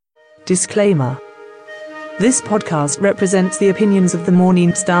Disclaimer. This podcast represents the opinions of the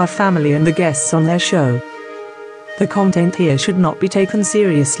Morning Star family and the guests on their show. The content here should not be taken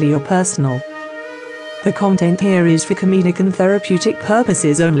seriously or personal. The content here is for comedic and therapeutic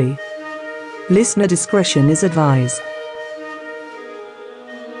purposes only. Listener discretion is advised.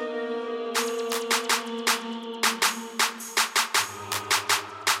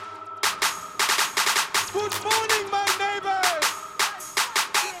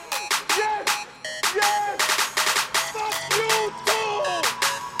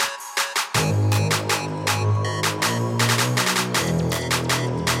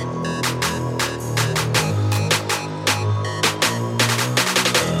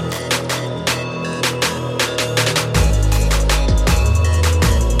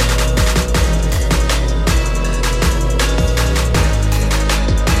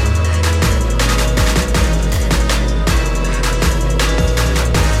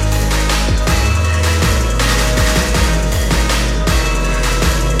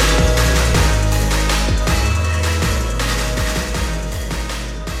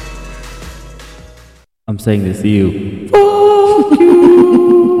 I'm saying this to you. Fuck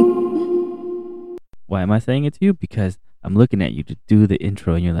you. Why am I saying it to you? Because I'm looking at you to do the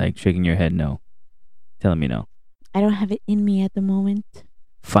intro and you're like shaking your head no. Telling me no. I don't have it in me at the moment.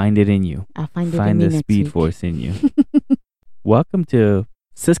 Find it in you. I'll find it in me Find the next speed week. force in you. Welcome to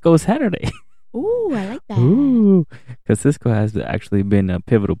Cisco Saturday. Ooh, I like that. Ooh. Because Cisco has actually been a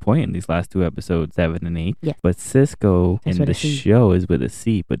pivotal point in these last two episodes, 7 and 8. Yeah. But Cisco That's in with the a C. show is with a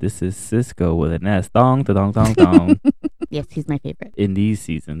C, but this is Cisco with an S. Dong, dong, dong, dong. Yes, he's my favorite. In these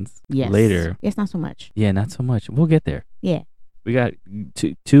seasons. Yes. Later. Yes, not so much. Yeah, not so much. We'll get there. Yeah. We got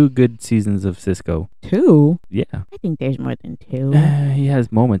two good seasons of Cisco. 2? Yeah. I think there's more than 2. He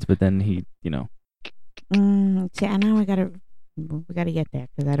has moments, but then he, See, I know we gotta get there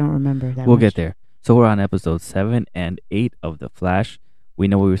because I don't remember that we'll much. get there. So we're on episode 7 and 8 of The Flash. We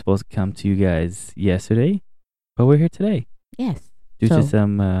know we were supposed to come to you guys yesterday, but we're here today. Yes. Due to So,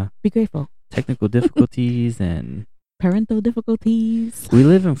 some be grateful. technical difficulties, and Parental difficulties. we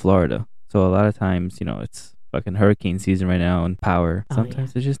live in Florida. So a lot of times, it's fucking hurricane season right now, and power, Oh,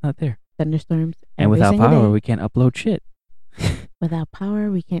 sometimes it's just not there. Thunderstorms. And every without single power, day. we can't upload shit. Without power,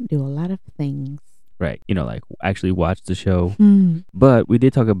 we can't do a lot of things. Right. Like actually watch the show. Hmm. But we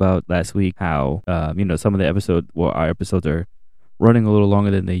did talk about last week how, some of the our episodes are running a little longer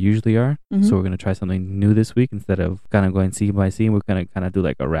than they usually are. Mhm. So we're going to try something new this week. Instead of kind of going scene by scene, we're going to kind of do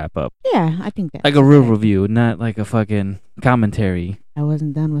like a wrap up. Yeah, I think that's Like a real okay. review, not like a fucking commentary. I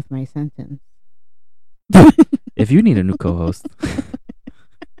wasn't done with my sentence. If you need a new co-host.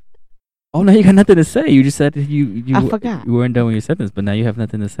 Oh, now you got nothing to say. You just said you I forgot. you weren't done with your sentence, but now you have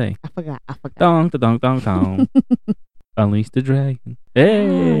nothing to say. I forgot. Dong, dong, dong, dong. Unleash the dragon. Oh,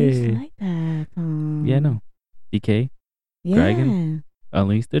 I used to Hey. like that. Yeah, no. DK. Yeah. Dragon.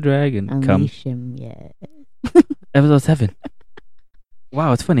 Unleash the dragon. Come. Unleash him, yeah. Episode 7.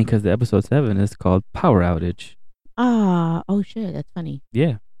 Wow, it's funny because the episode 7 is called Power Outage. Oh shit, that's funny.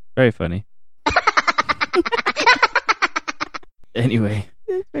 Yeah, very funny. Anyway,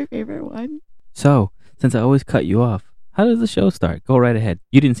 That's my favorite one. so since I always cut you off, how does the show start? Go right ahead.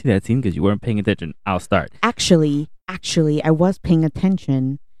 You didn't see that scene because you weren't paying attention. I'll start. Actually, I was paying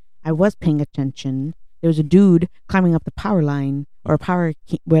attention. There was a dude climbing up the power line or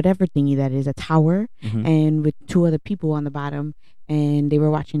whatever thingy that is, a tower, Mhm. and with 2 other people on the bottom, and they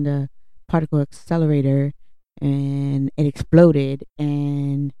were watching the particle accelerator, and it exploded,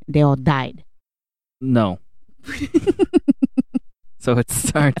 and they all died. No. So it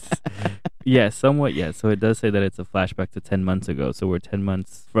starts. Yes, somewhat, yes. So it does say that it's a flashback to 10 months ago. So we're 10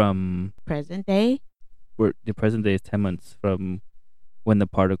 months from. Present day? The present day is 10 months from when the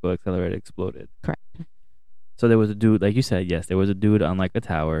particle accelerator exploded. Correct. So there was a dude, like you said, yes, there was a dude on like a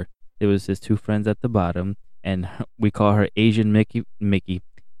tower. There was his 2 friends at the bottom, and we call her Asian Nicki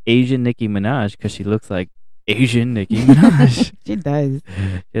Minaj because she looks like Asian Nicki Minaj. She does.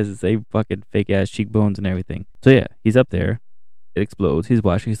 She has the same fucking fake ass cheekbones and everything. So yeah, he's up there. It explodes. He's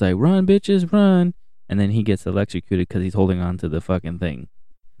watching. He's like, "Run, bitches, run!" And then he gets electrocuted because he's holding on to the fucking thing.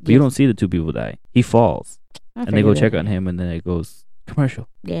 But you don't see the 2 people die. He falls, and they go check on him, and then it goes commercial.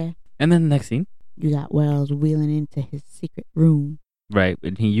 Yeah. And then the next scene, You got Wells wheeling into his secret room. right?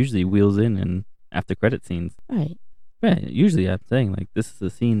 And he usually wheels in and after credit scenes. Right. Yeah, usually I'm saying like this is a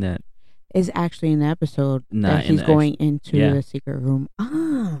scene that Is actually in the episode Not that in he's the going into yeah. the secret room.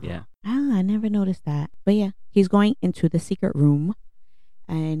 yeah. I never noticed that. But yeah, he's going into the secret room,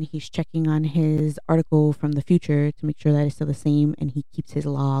 and he's checking on his article from the future to make sure that it's still the same, and he keeps his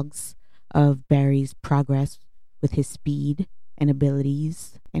logs of Barry's progress with his speed and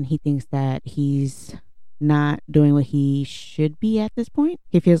abilities, and he thinks that he's not doing what he should be at this point.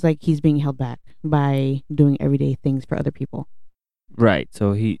 He feels like he's being held back by doing everyday things for other people. Right.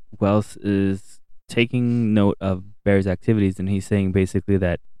 So Wells is taking note of Barry's activities, and he's saying basically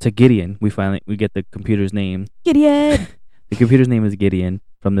that to Gideon, we get the computer's name. Gideon. The computer's name is Gideon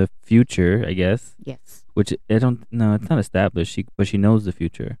from the future, I guess. Yes. Which it's not established. But she knows the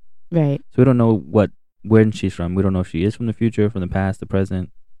future. Right. So we don't know when she's from. We don't know if she is from the future, from the past, the present.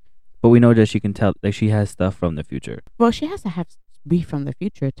 But we know that she can tell, like, she has stuff from the future. Well, she has to be from the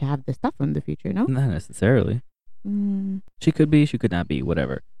future to have the stuff from the future, no? Not necessarily. Mm. She could be, she could not be,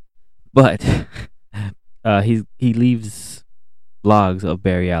 whatever. But he leaves logs of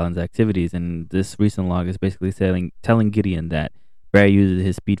Barry Allen's activities, and this recent log is basically telling Gideon that Barry uses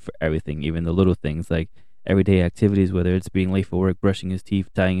his speed for everything, even the little things like everyday activities, whether it's being late for work, brushing his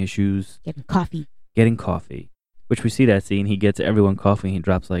teeth, tying his shoes, getting coffee. Which we see that scene. He gets everyone coffee and he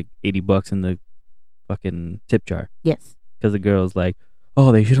drops like $80 in the fucking tip jar. Yes. Because the girl's like,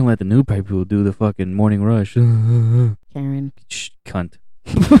 oh, they shouldn't let the new people do the fucking morning rush. Karen. Shh, cunt.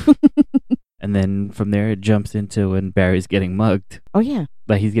 And then from there it jumps into when Barry's getting mugged. Oh yeah.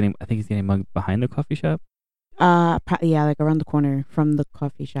 Like I think he's getting mugged behind the coffee shop. Yeah, like around the corner from the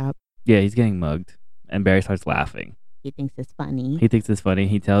coffee shop. Yeah, he's getting mugged. And Barry starts laughing. He thinks it's funny.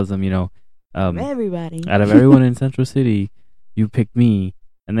 He tells him, everybody. Out of everyone in Central City, you picked me.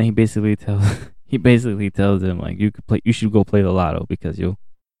 And then he basically tells him like you should go play the lotto because you'll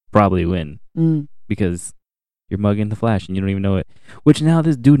probably win. Because you're mugging the Flash and you don't even know it. Which now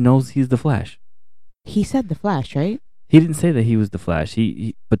this dude knows he's the Flash. He said the Flash, right? He didn't say that he was the Flash.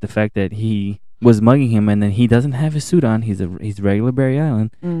 But the fact that he was mugging him and then he doesn't have his suit on. He's regular Barry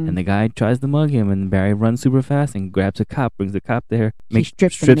Allen. And the guy tries to mug him and Barry runs super fast and grabs a cop, brings the cop there,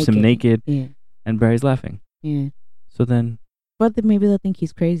 strips him naked. Yeah. And Barry's laughing. Yeah. So then... But then maybe they'll think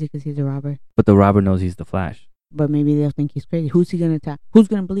he's crazy because he's a robber. But the robber knows he's the Flash. But maybe they'll think he's crazy. Who's he going to attack? Who's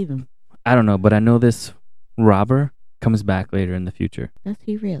going to believe him? I don't know, but I know this robber comes back later in the future. Does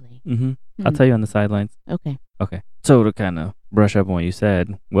he really? Mm-hmm. I'll tell you on the sidelines. Okay. So to kind of brush up on what you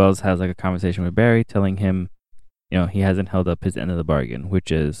said, Wells has like a conversation with Barry telling him, he hasn't held up his end of the bargain,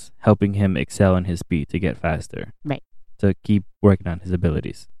 which is helping him excel in his speed to get faster. Right. To keep working on his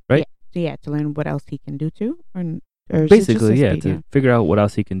abilities. Right? Yeah, to learn what else he can do too? Or basically, to figure out what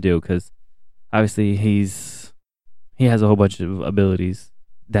else he can do, because obviously he has a whole bunch of abilities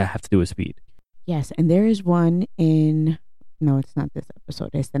that have to do with speed. Yes, and there is one no, it's not this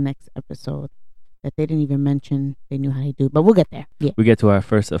episode, it's the next episode that they didn't even mention they knew how to do, but we'll get there. Yeah. We get to our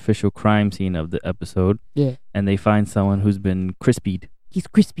first official crime scene of the episode. Yeah. And they find someone who's been crispied. He's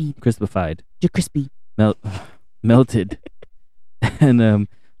crispied. Crispified. You're crispy. Melted. And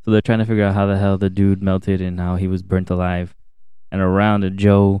so they're trying to figure out how the hell the dude melted and how he was burnt alive. And around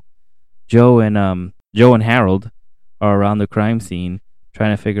Joe and Harold are around the crime scene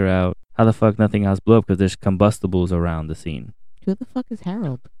trying to figure out how the fuck nothing else blew up because there's combustibles around the scene. Who the fuck is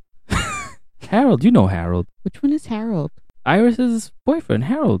Harold? Harold, you know Harold. Which one is Harold? Iris's boyfriend,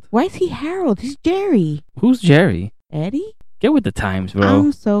 Harold. Why is he Harold? He's Jerry. Who's Jerry? Eddie? Get with the times, bro.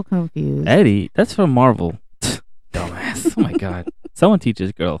 I'm so confused. Eddie? That's from Marvel. Dumbass. Oh my god. Someone teach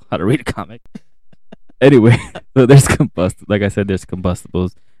this girl how to read a comic. Anyway, so there's like I said, there's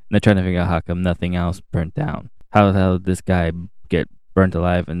combustibles. And they're trying to figure out how come nothing else burnt down. How the hell did this guy get burnt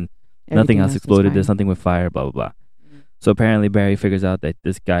alive and nothing else exploded? There's something with fire, blah, blah, blah. So apparently Barry figures out that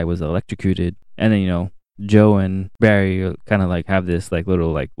this guy was electrocuted. And then, Joe and Barry kind of like have this like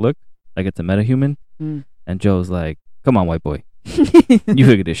little like look, like it's a metahuman. And Joe's like, come on, white boy. You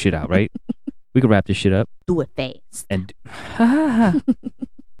figure this shit out, right? We can wrap this shit up. Do it fast. And oh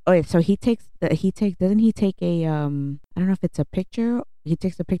yeah, so doesn't he take a I don't know if it's a picture. He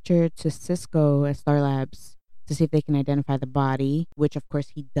takes a picture to Cisco at Star Labs to see if they can identify the body, which of course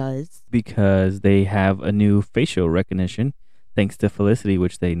he does. Because they have a new facial recognition thanks to Felicity,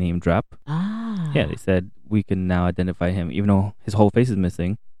 which they name drop. Yeah, they said we can now identify him, even though his whole face is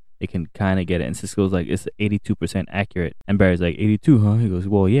missing. They can kind of get it. And Cisco's like, it's 82% accurate. And Barry's like, 82, huh? He goes,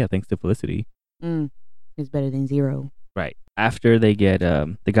 well, yeah, thanks to Felicity. It's better than 0. Right. After they get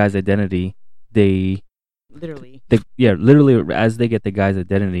the guy's identity, Literally, as they get the guy's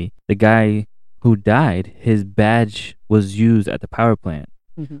identity, the guy who died, his badge was used at the power plant.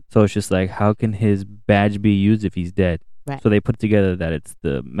 So it's just like, how can his badge be used if he's dead? Right. So they put together that it's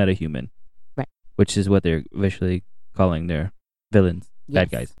the metahuman. Right. Which is what they're visually calling their villains, bad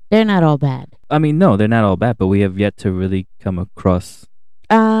guys. They're not all bad. I mean, no, they're not all bad, but we have yet to really come across...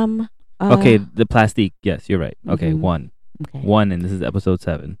 okay, the plastique. Yes, you're right. Okay, one. Okay. 1, and this is episode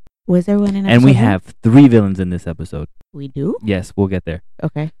 7. Was there one in And we episode one? have 3 villains in this episode. We do? Yes, we'll get there.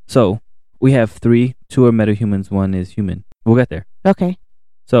 Okay. So, we have 3. 2 are metahumans, 1 is human. We'll get there. Okay.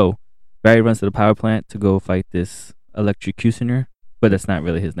 So, Barry runs to the power plant to go fight this electrocutioner, but that's not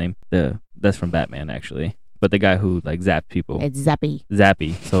really his name. That's from Batman, actually. But the guy who, like, zapped people. It's Zappy.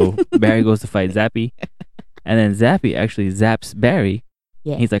 Zappy. So, Barry goes to fight Zappy, and then Zappy actually zaps Barry.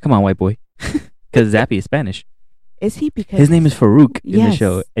 Yeah. He's like, come on, white boy. Because Zappy is Spanish. Is he? Because His name is Farouk in the Yes.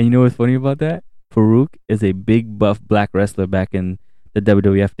 show. And you know what's funny about that? Farouk is a big, buff black wrestler back in the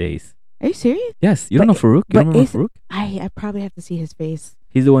WWF days. Are you serious? Yes. You don't know Farouk? You don't remember Farouk? I probably have to see his face.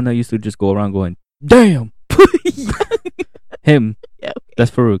 He's the one that used to just go around going, damn! Him. Yeah, okay. That's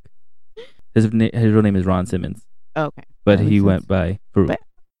Farouk. His real name is Ron Simmons. Okay. But That he makes went sense. by Farouk. But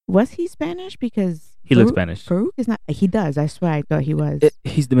was he Spanish? Because He looks Spanish. Farouk is not. He does. I swear, I thought he was.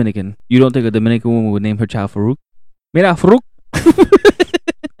 He's Dominican. You don't think a Dominican woman would name her child Farouk? Mira, Farouk!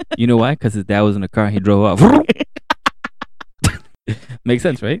 You know why? Because his dad was in the car and he drove off. Makes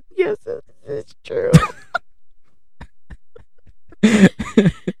sense, right? Yes, it's true.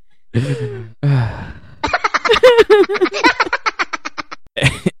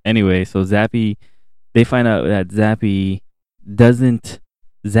 Anyway, so Zappy, they find out that Zappy doesn't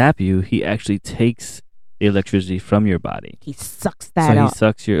zap you. He actually takes the electricity from your body. He sucks that So he up.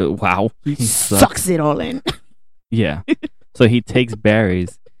 sucks your, wow. He sucks it all in. Yeah. So he takes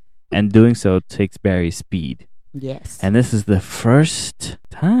Barry's, and doing so takes Barry's speed. Yes. And this is the first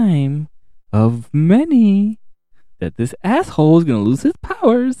time of many that this asshole is going to lose his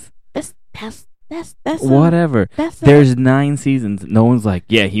powers. that's Whatever. That's There's 9 seasons. No one's like,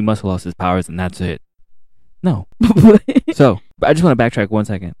 yeah, he must have lost his powers and that's it. No. So, I just want to backtrack 1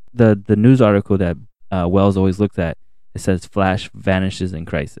 second. The news article that Wells always looks at, it says Flash vanishes in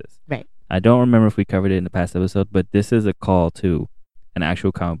crisis. Right. I don't remember if we covered it in the past episode, but this is a call to an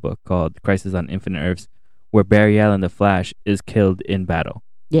actual comic book called Crisis on Infinite Earths, where Barry Allen, the Flash, is killed in battle.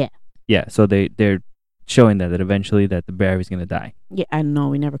 Yeah. Yeah, so they're showing that eventually that the Barry's going to die. Yeah, I know.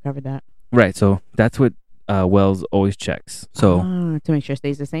 We never covered that. Right, so that's what Wells always checks. So, to make sure it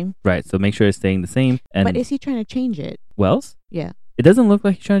stays the same. right, so make sure it's staying the same. And But is he trying to change it? Wells? Yeah. It doesn't look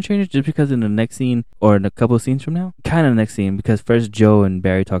like he's trying to change it just because in the next scene, or in a couple of scenes from now, kind of the next scene, because first Joe and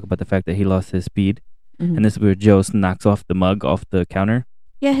Barry talk about the fact that he lost his speed, Mhm. and this is where Joe knocks off the mug off the counter.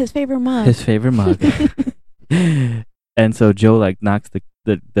 Yeah, his favorite mug. His favorite mug. And so Joe like knocks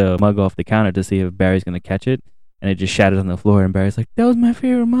the mug off the counter to see if Barry's going to catch it, and it just shatters on the floor, and Barry's like, that was my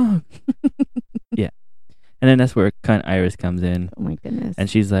favorite mug. Yeah. And then that's where Cunt Iris comes in, Oh my goodness. and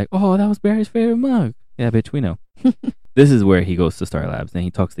she's like, oh, that was Barry's favorite mug. Yeah, bitch, we know. This is where he goes to Star Labs, and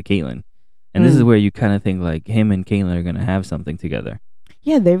he talks to Caitlin. And this is where you kind of think like him and Caitlin are going to have something together.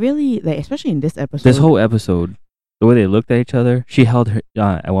 Yeah, they really, like, especially in this episode. This whole episode, the way they looked at each other, she held her,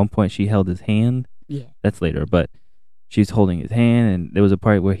 at one point she held his hand. Yeah. That's later, but she's holding his hand, and there was a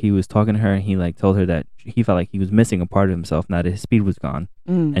part where he was talking to her, and he like told her that he felt like he was missing a part of himself now that his speed was gone.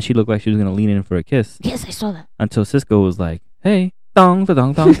 And she looked like she was going to lean in for a kiss. Yes, I saw that. Until Cisco was like, hey, dong,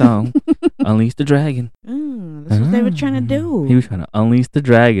 dong, dong, dong, unleash the dragon. That's what they were trying to do. He was trying to unleash the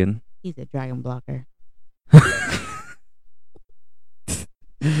dragon. He's a dragon blocker.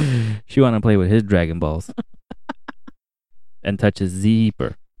 She wanted to play with his Dragon Balls and touch his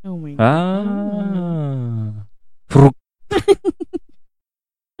zipper. Oh my god. Fruit.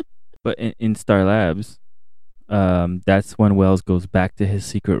 But in Star Labs, that's when Wells goes back to his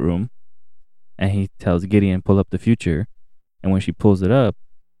secret room, and he tells Gideon pull up the future, and when she pulls it up,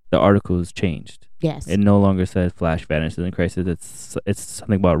 the article is changed. Yes. It no longer says Flash vanishes in crisis. It's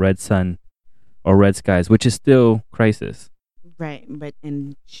something about red sun or red skies, which is still crisis. Right, but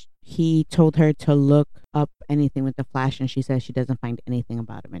he told her to look up anything with the Flash, and she says she doesn't find anything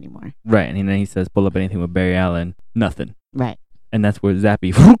about him anymore. Right, and then he says pull up anything with Barry Allen, nothing. Right. And that's where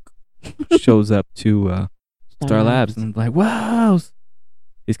Zappy shows up to Star Labs, and I'm like, wow.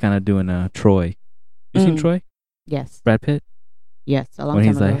 He's kind of doing Troy. You seen Troy? Yes. Brad Pitt? Yes, a long when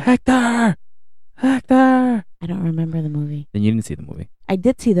time he's ago. like, Hector! Hector! I don't remember the movie. Then you didn't see the movie. I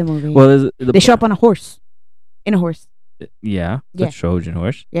did see the movie. Well, they show up on a horse. In a horse. Yeah, the Yeah. Trojan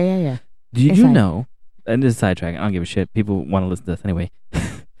horse. Yeah. Did you know, and this is sidetrack, I don't give a shit. People want to listen to this anyway.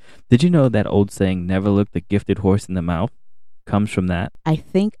 Did you know that old saying, never look the gifted horse in the mouth, comes from that? I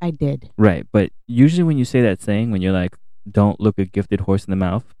think I did. Right, but usually when you say that saying, when you're like, don't look a gifted horse in the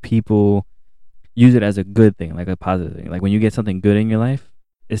mouth, people use it as a good thing, like a positive thing. Like when you get something good in your life,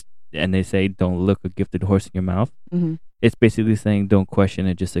 and they say, don't look a gifted horse in your mouth, it's basically saying, don't question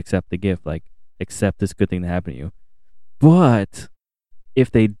it, just accept the gift. Like, accept this good thing to happen to you. But if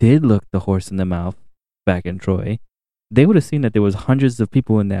they did look the horse in the mouth back in Troy, they would have seen that there was hundreds of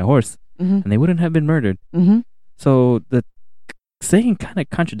people in that horse, Mm-hmm. and they wouldn't have been murdered. Mm-hmm. So the saying kind of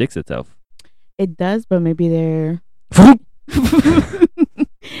contradicts itself. It does, but maybe they're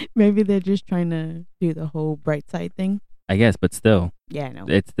maybe they're just trying to do the whole bright side thing. I guess, but still, Yeah, I know.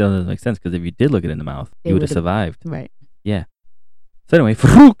 it still doesn't make sense because if you did look it in the mouth, They you would have would've- survived. Right. So anyway,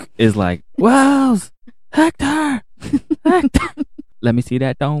 Farouk is like, Wells, Hector, Hector. Let me see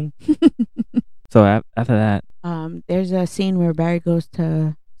that dome. So after that, There's a scene where Barry goes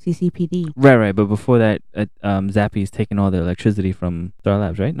to CCPD. right. But before that, Zappy's taking all the electricity from Star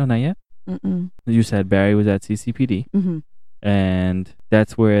Labs, right? No, not yet. Mm-mm. You said Barry was at CCPD, Mm-hmm. and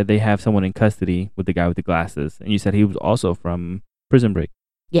that's where they have someone in custody with the guy with the glasses. And you said he was also from Prison Break.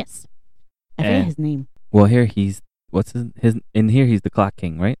 Yes. I forget And- his name. Well, here he's in here he's the Clock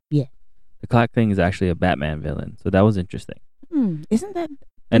King, right? Yeah. The Clock King is actually a Batman villain, so that was interesting. Isn't that?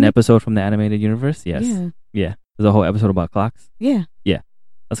 An Mhm. episode from the animated universe, yes, Yeah. There's a whole episode about clocks. Yeah.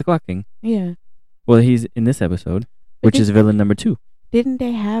 That's the Clock King. Yeah. Well, he's in this episode, But which is villain number 2. Didn't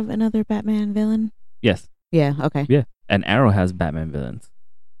they have another Batman villain? Yes, Yeah. Okay. Yeah. and Arrow has Batman villains.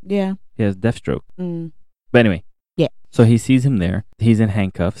 Yeah. He has Deathstroke. Mm. But anyway. Yeah. So he sees him there. He's in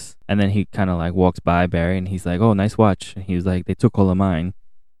handcuffs. And then he kind of like walks by Barry and he's like, oh, nice watch. And he was like, they took all of mine.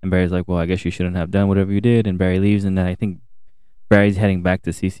 And Barry's like, well, I guess you shouldn't have done whatever you did. And Barry leaves. And then I think Barry's heading back to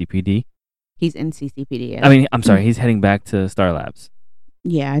CCPD. He's in CCPD. Yeah. I mean, I'm sorry. He's heading back to Star Labs.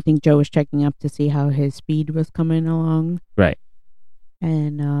 Yeah, I think Joe was checking up to see how his speed was coming along. Right.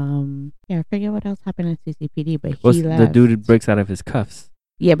 And I forget what else happened at CCPD, but Well, he the left. dude breaks out of his cuffs.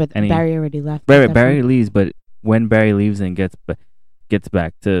 Yeah, but and he- Barry already left. Right, at right. that Barry point. leaves, but when Barry leaves and gets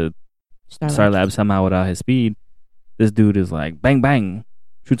back to Star Labs somehow without his speed, this dude is like, bang, bang,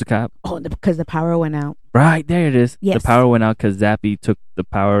 shoots a cop. Oh, because the power went out. Right, there it is. Yes. The power went out because Zappy took the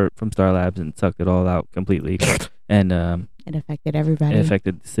power from Star Labs and sucked it all out completely. And It affected everybody. it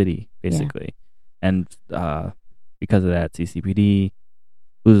affected the city, basically. And because of that, CCPD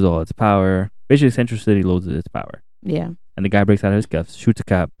loses all its power. Basically, Central City loses its power. Yeah. And the guy breaks out of his cuffs, shoots a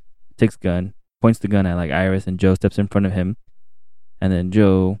cop, takes a gun, points the gun at like Iris, and Joe steps in front of him. And then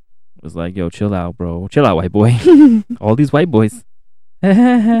Joe was like, yo, chill out, bro. Chill out, white boy. All these white boys.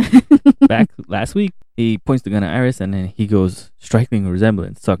 Back last week, he points the gun at Iris, and then he goes, striking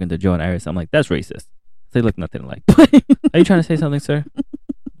resemblance, talking to Joe and Iris. I'm like, that's racist. They look nothing alike. Are you trying to say something, sir?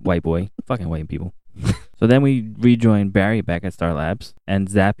 White boy. Fucking white people. So then we rejoin Barry back at Star Labs, and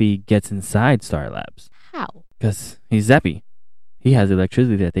Zappy gets inside Star Labs. How? Because he's Zappy. He has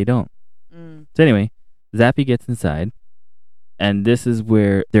electricity that they don't. So anyway, Zappy gets inside, and this is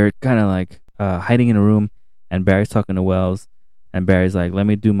where they're kind of like hiding in a room, and Barry's talking to Wells, and Barry's like, let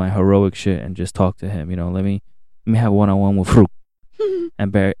me do my heroic shit and just talk to him, you know, let me have one-on-one with Fruit.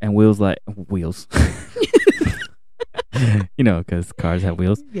 And Will's like, wheels. You know, because cars have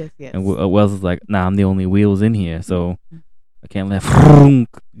wheels. Yes, yes. And Wells is like, nah, I'm the only wheels in here, so I can't let Frunk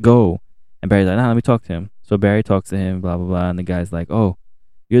go. And Barry's like, nah, let me talk to him. So Barry talks to him, blah, blah, blah. And the guy's like, oh,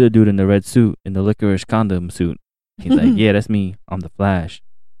 you're the dude in the red suit, in the licorice condom suit. He's like, yeah, that's me. I'm the Flash.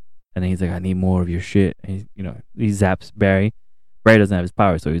 And then he's like, I need more of your shit. And he zaps Barry. Barry doesn't have his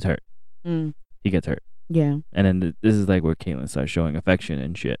power, so he's hurt. He gets hurt. Yeah. And then this is like where Caitlyn starts showing affection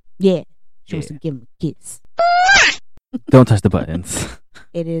and shit. Yeah. She wants Yeah. to give him a kiss. Don't touch the buttons.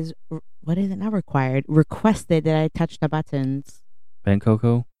 It is, what is it not required? Requested that I touch the buttons. Ben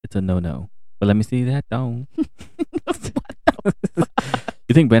Coco, it's a no-no. But let me see that thong.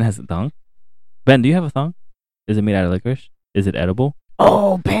 You think Ben has a thong? Ben, do you have a thong? Is it made out of licorice? Is it edible?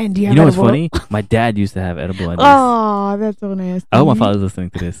 Oh, Ben, do you have You know what's edible- funny? My dad used to have edible undies. Oh, that's so nasty. I hope my father's listening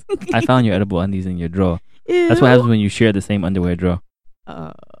to this. I found your edible undies in your drawer. That's what happens when you share the same underwear drawer.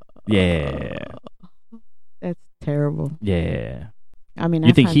 Yeah. That's terrible. Yeah. I mean, You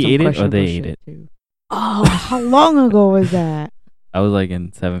I've think had he some ate it or questionable they ate shit, it? too. Oh, how long ago was that? I was like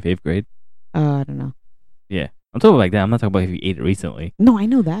in 7th, 8th grade. I don't know. Yeah. I'm talking like that. I'm not talking about if you ate it recently. No, I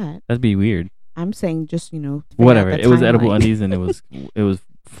know that. That'd be weird. I'm saying just, figure out Whatever. the It was edible timeline. undies and it was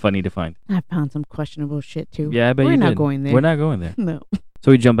funny to find. I found some questionable shit too. Yeah, I bet We're you not did. going there. We're not going there. No.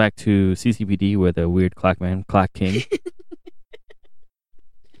 So we jump back to CCPD where the weird Clock King.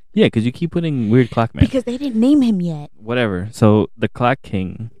 Yeah, because you keep putting weird Clockman. Because they didn't name him yet. Whatever. So the Clock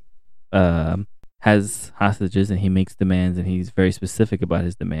King has hostages and he makes demands and he's very specific about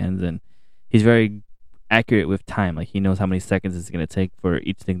his demands and he's very accurate with time. Like he knows how many seconds it's going to take for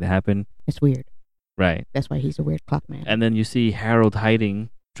each thing to happen. It's weird. Right. That's why he's a weird clock man. And then you see Harold hiding,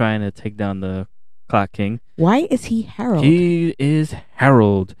 trying to take down the Clock King. Why is he Harold? He is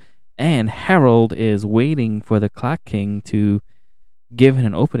Harold. And Harold is waiting for the Clock King to given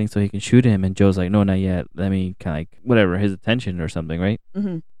an opening so he can shoot him, and Joe's like, no, not yet. Let me kind of like whatever his attention or something, right?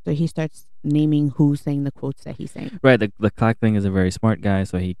 Mm-hmm. So he starts naming who's saying the quotes that he's saying. Right. The clock thing is a very smart guy,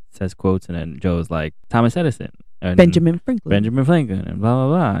 so he says quotes, and then Joe's like Thomas Edison, and Benjamin Franklin, and blah blah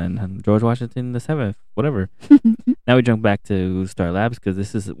blah, and George Washington the Seventh, whatever. Now we jump back to Star Labs because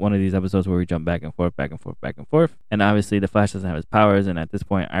this is one of these episodes where we jump back and forth, back and forth, back and forth, and obviously the Flash doesn't have his powers, and at this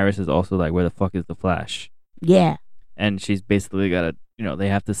point Iris is also like, where the fuck is the Flash? Yeah. And she's basically got to, they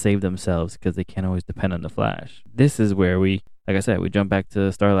have to save themselves because they can't always depend on the Flash. This is where we, like I said, we jump back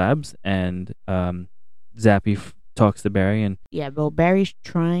to Star Labs, and Zappy talks to Barry, and well, Barry's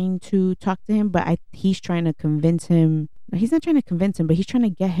trying to talk to him, but he's trying to convince him. No, he's not trying to convince him, but he's trying to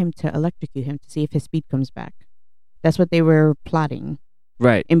get him to electrocute him to see if his speed comes back. That's what they were plotting.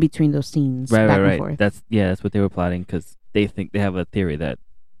 Right. In between those scenes. Right, back right, and forth. That's what they were plotting because they think they have a theory that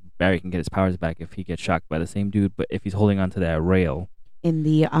Barry can get his powers back if he gets shocked by the same dude, but if he's holding onto that rail on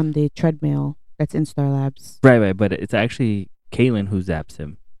the treadmill that's in Star Labs. Right, but it's actually Caitlin who zaps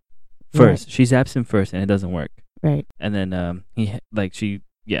him first. Right. She zaps him first, and it doesn't work. Right. And then he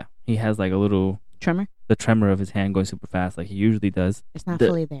has like a little tremor. The tremor of his hand going super fast, like he usually does. It's not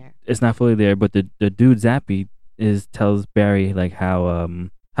fully there. It's not fully there, but the dude Zappy tells Barry like how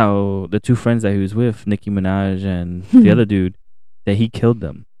the two friends that he was with, Nicki Minaj and the other dude, that he killed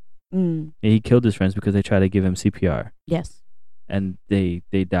them. Mm. He killed his friends because they tried to give him CPR. Yes. And they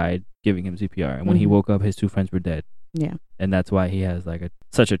died giving him CPR. And when he woke up, his two friends were dead. Yeah. And that's why he has like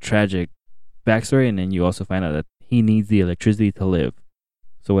such a tragic backstory. And then you also find out that he needs the electricity to live.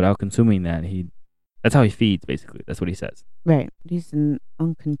 So without consuming that, that's how he feeds, basically. That's what he says. Right. He's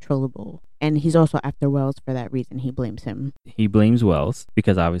uncontrollable. And he's also after Wells for that reason. He blames him. He blames Wells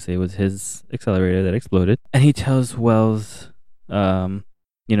because obviously it was his accelerator that exploded. And he tells Wells,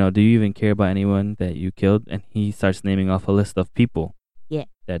 do you even care about anyone that you killed? And he starts naming off a list of people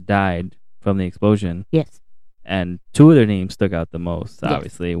that died from the explosion. Yes. And two of their names stuck out the most,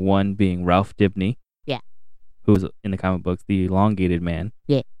 obviously. Yes. One being Ralph Dibny. Yeah. Who's in the comic books the elongated man.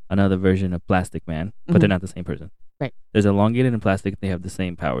 Yeah. Another version of Plastic Man, but they're not the same person. Right. There's elongated and plastic. They have the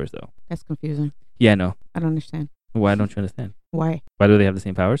same powers, though. That's confusing. Yeah, I know. I don't understand. Why don't you understand? Why? Why do they have the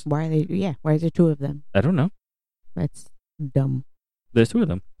same powers? Why are they? Yeah. Why is there two of them? I don't know. That's dumb. There's two of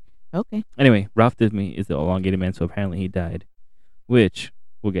them. Okay. Anyway, Ralph Dibny is the elongated man, so apparently he died, which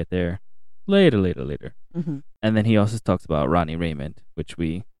we'll get there later. Mm-hmm. And then he also talks about Ronnie Raymond, which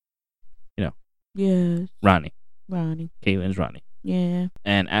we, Yes. Ronnie. Caitlin's Ronnie. Yeah.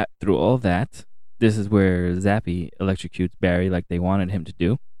 And through all that, this is where Zappy electrocutes Barry like they wanted him to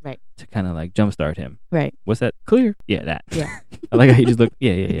do. Right. To kind of like jumpstart him. Right. What's that? Clear? Yeah, that. Yeah. I like how he just looked.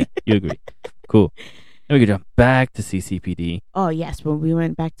 Yeah. You agree. Cool. Then we can jump back to CCPD. Oh, yes. When we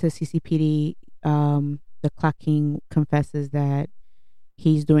went back to CCPD, the Clock King confesses that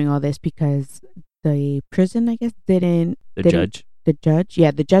he's doing all this because the prison, I guess, didn't... The judge? The judge?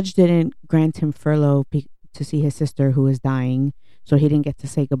 Yeah, the judge didn't grant him furlough to see his sister who was dying, so he didn't get to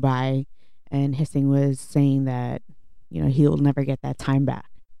say goodbye. And his thing was saying that, he'll never get that time back.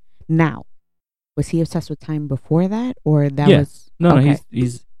 Now, was he obsessed with time before that, or that was... No, okay. No,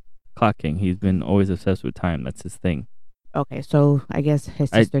 he's Clock King. He's been always obsessed with time. That's his thing. Okay, so I guess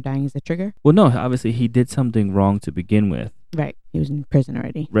his sister dying is the trigger? Well, no, obviously he did something wrong to begin with. Right, he was in prison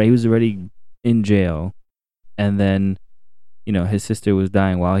already. Right, he was already in jail, and then, his sister was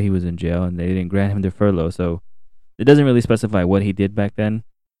dying while he was in jail, and they didn't grant him the furlough, so it doesn't really specify what he did back then,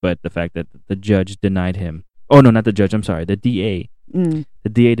 but the fact that the judge denied him. Oh, no, not the judge, I'm sorry, the DA. Mm. The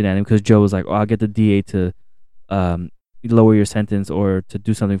DA denied him because Joe was like, I'll get the DA to lower your sentence or to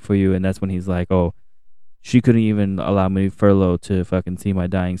do something for you, and that's when he's like, she couldn't even allow me furlough to fucking see my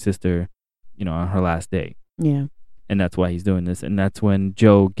dying sister, on her last day. Yeah. And that's why he's doing this. And that's when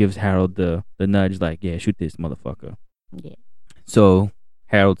Joe gives Harold the nudge, like, yeah, shoot this motherfucker. Yeah. So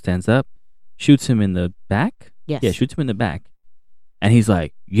Harold stands up, shoots him in the back. Yes. Yeah, shoots him in the back. And he's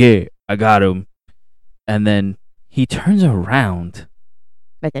like, yeah, I got him. And then he turns around.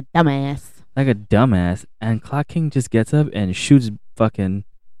 Like a dumbass. And Clock King just gets up and shoots fucking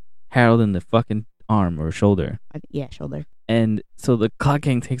Harold in the fucking arm or shoulder. Yeah, shoulder. And so the Clock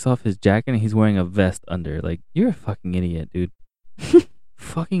King takes off his jacket and he's wearing a vest under. Like, you're a fucking idiot, dude.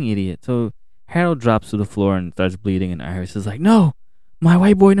 Fucking idiot. So Harold drops to the floor and starts bleeding, and Iris is like, no, my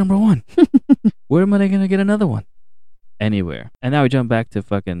white boy number one. Where am I going to get another one? Anywhere. And now we jump back to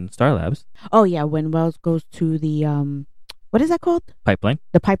fucking Star Labs. Oh, yeah, when Wells goes to the, what is that called? Pipeline.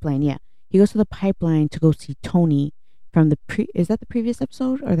 The pipeline, yeah. He goes to the pipeline to go see Tony from is that the previous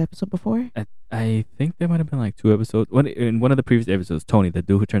episode or the episode before? I think there might have been like two episodes. In one of the previous episodes, Tony, the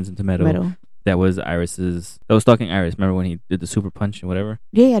dude who turns into metal. that was stalking Iris. Remember when he did the super punch and whatever?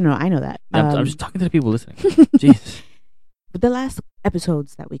 Yeah, no, I know that. I'm just talking to the people listening. Jeez. But the last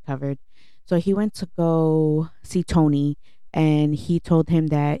episodes that we covered, so he went to go see Tony, and he told him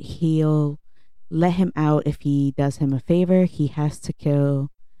that he'll let him out if he does him a favor. He has to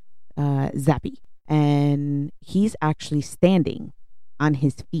kill Zappy, and he's actually standing on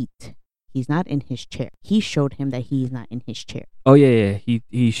his feet. He's not in his chair. He showed him that he's not in his chair. Oh yeah.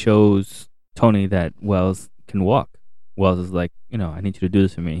 He shows Tony that Wells can walk. Wells is like, I need you to do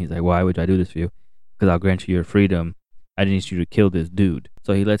this for me. He's like, why would I do this for you? Because I'll grant you your freedom. I need you to kill this dude.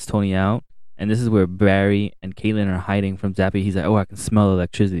 So he lets Tony out, and this is where Barry and Caitlin are hiding from Zappy. He's like, oh, I can smell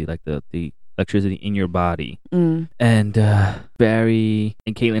electricity, like the electricity in your body. And Barry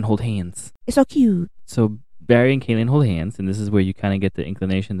and Caitlin hold hands. It's so cute. So Barry and Caitlin hold hands, and this is where you kind of get the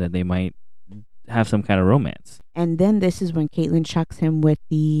inclination that they might have some kind of romance. And then this is when Caitlin shocks him with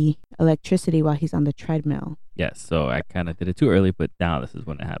the electricity while he's on the treadmill. Yes, so I kind of did it too early, but now this is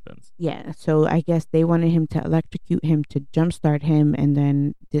when it happens. Yeah, so I guess they wanted him to electrocute him to jumpstart him, and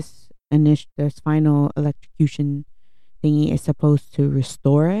then this final electrocution thingy is supposed to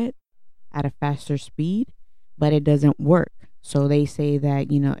restore it at a faster speed, but it doesn't work. So they say that,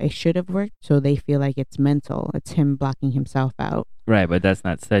 it should have worked, so they feel like it's mental. It's him blocking himself out. Right, but that's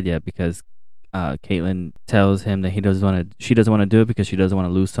not said yet because Caitlin tells him that she doesn't want to do it because she doesn't want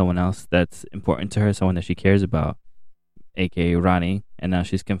to lose someone else that's important to her, someone that she cares about, aka Ronnie. And now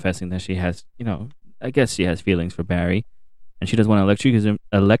she's confessing that she has, I guess she has feelings for Barry, and she doesn't want to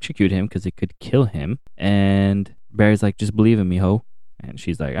electrocute him because it could kill him. And Barry's like, just believe in me, ho. And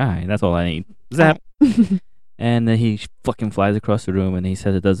she's like, all right, that's all I need. Zap. And then he fucking flies across the room, and he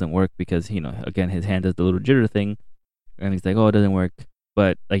says it doesn't work because, again, his hand does the little jitter thing, and he's like, oh, it doesn't work.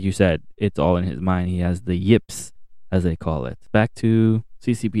 But like you said, it's all in his mind. He has the yips, as they call it. Back to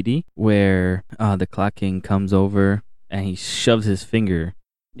CCPD, where the Clock King comes over and he shoves his finger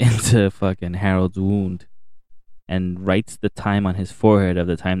into fucking Harold's wound and writes the time on his forehead of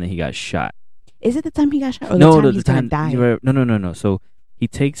the time that he got shot. Is it the time he got shot or no, the time he's gonna die? No. So he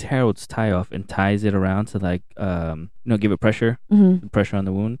takes Harold's tie off and ties it around to give it pressure, pressure on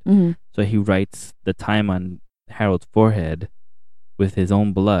the wound. Mm-hmm. So he writes the time on Harold's forehead with his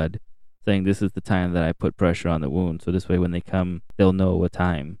own blood, saying this is the time that I put pressure on the wound. So this way when they come, they'll know what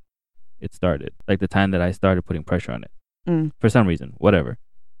time it started. Like the time that I started putting pressure on it. For some reason, whatever.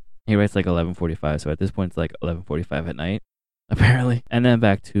 He writes like 11:45, so at this point it's like 11:45 at night, apparently. And then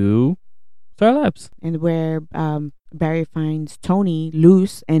back to Star Labs. And where Barry finds Tony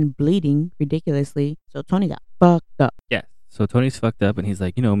loose and bleeding ridiculously. So Tony got fucked up. Yeah. So Tony's fucked up, and he's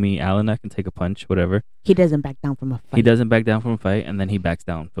like, me, Alan, I can take a punch, whatever. He doesn't back down from a fight. And then he backs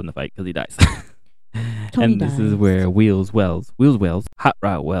down from the fight because he dies. Tony and dies. This is where Wheels Wells, Hot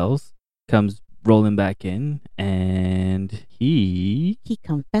Rod Wells, comes rolling back in, and he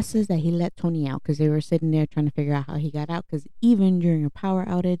confesses that he let Tony out because they were sitting there trying to figure out how he got out, because even during a power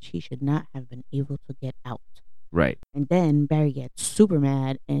outage, he should not have been able to get out. Right. And then Barry gets super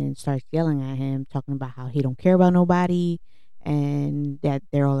mad and starts yelling at him, talking about how he don't care about nobody and that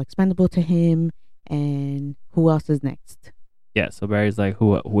they're all expendable to him. And who else is next? Yeah, so Barry's like,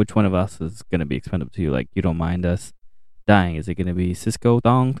 which one of us is going to be expendable to you? Like, you don't mind us dying. Is it going to be Cisco,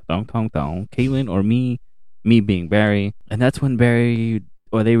 Thong, Caitlin, or me being Barry? And that's when they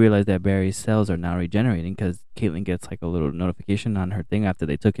realize that Barry's cells are now regenerating because Caitlin gets like a little notification on her thing after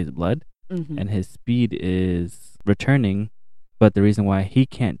they took his blood. Mm-hmm. And his speed is returning, but the reason why he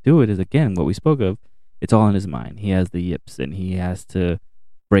can't do it is, again, what we spoke of. It's all in his mind. He has the yips, and he has to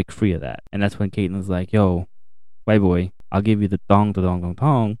break free of that. And that's when Caitlin's like, yo, white boy, I'll give you the thong,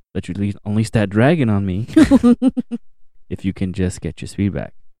 that you unleash that dragon on me if you can just get your speed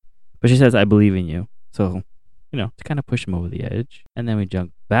back. But she says, I believe in you. So, to kind of push him over the edge. And then we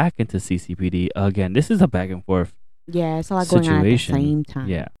jump back into CCPD again. This is a back and forth. Yeah, it's a lot going on at the same time.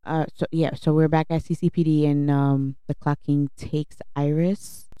 Yeah. So we're back at CCPD, and the Clock King takes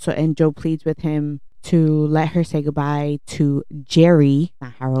Iris. And Joe pleads with him to let her say goodbye to Jerry,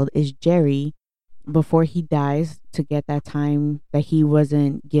 not Harold, is Jerry, before he dies, to get that time that he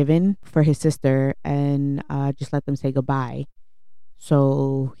wasn't given for his sister, and just let them say goodbye.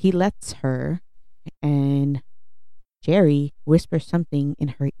 So he lets her, and Jerry whispers something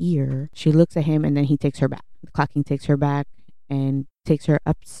in her ear. She looks at him, and then he takes her back. The Clock King takes her back and takes her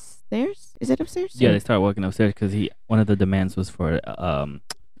upstairs. Is it upstairs? Yeah, they start walking upstairs because one of the demands was for a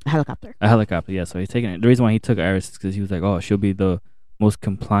helicopter. A helicopter, yeah. So he's taking it. The reason why he took Iris is because he was like, oh, she'll be the most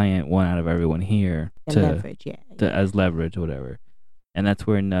compliant one out of everyone here as leverage or whatever. And that's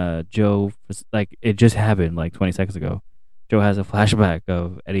when Joe, like, it just happened like 20 seconds ago. Joe has a flashback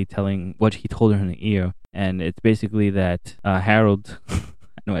of Eddie telling what he told her in the ear, and it's basically that Harold. I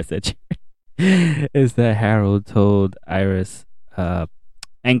know I said is that Harold told Iris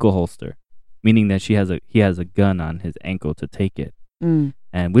ankle holster, meaning that he has a gun on his ankle to take it. And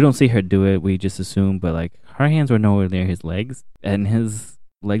we don't see her do it. We just assume, but like her hands were nowhere near his legs, and his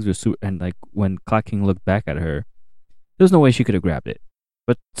legs were super. And like when Clock King looked back at her, there's no way she could have grabbed it,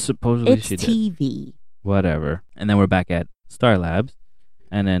 but supposedly she did. It's TV. Whatever. And then we're back at Star Labs,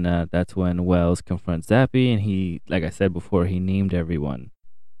 and then that's when Wells confronts Zappy, and he, like I said before, he named everyone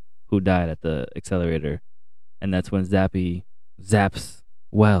who died at the accelerator, and that's when Zappy zaps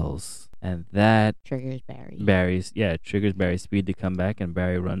Wells, and that triggers Barry. Triggers Barry's speed to come back, and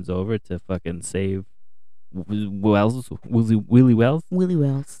Barry runs over to fucking save Wells, Willie Wells.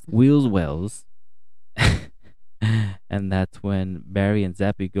 And that's when Barry and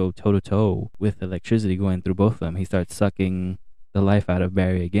Zappy go toe to toe with electricity going through both of them. He starts sucking the life out of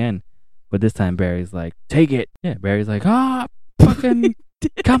Barry again, but this time Barry's like, "Take it!" Yeah, Barry's like, fucking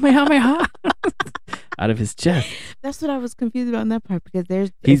Kamehameha out of his chest. That's what I was confused about in that part,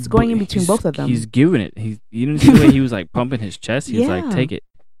 because it's going in between both of them. He's giving it. You didn't see the way he was like pumping his chest. He was like, "Take it."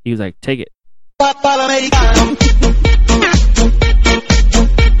 He was like, "Take it."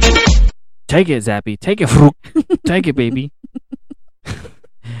 Take it, Zappy. Take it, Farouk. Take it, baby.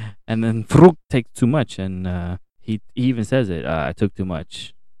 And then Farouk takes too much, and he even says it. I took too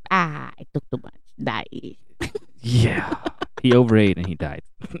much. I took too much. Die. Yeah. He overate and he died.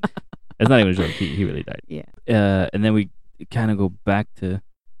 It's not even a joke. He really died. Yeah. And then we kind of go back to...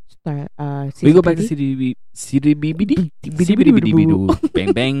 We go back to CDBD.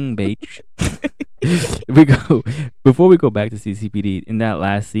 Bang, bang, bitch. Before we go back to CCPD, in that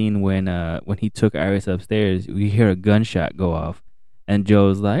last scene when he took Iris upstairs, we hear a gunshot go off, and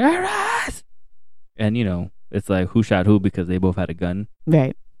Joe's like, "Iris!" And it's like, who shot who, because they both had a gun,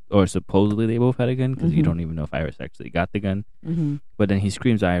 right? Or supposedly they both had a gun, because you don't even know if Iris actually got the gun. But then he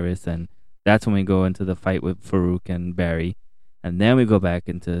screams Iris, and that's when we go into the fight with Farouk and Barry. And then we go back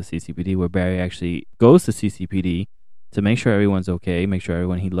into CCPD, where Barry actually goes to CCPD to make sure everyone's okay, make sure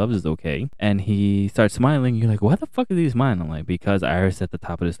everyone he loves is okay. And he starts smiling. You're like, why the fuck is he smiling? I'm like, because Iris at the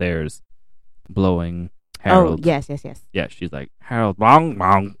top of the stairs blowing Harold. Oh, yes. Yeah, she's like, Harold, bong,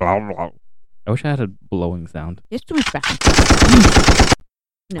 bong, blah, blah. I wish I had a blowing sound. There's too much back.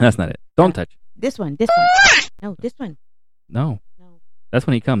 No. That's not it. Don't touch. This one. No, this one. No. That's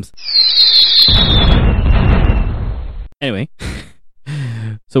when he comes. Anyway,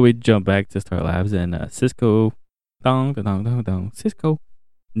 so we jump back to Star Labs, and Cisco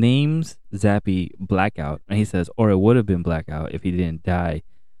names Zappy Blackout, and he says, or it would have been Blackout if he didn't die.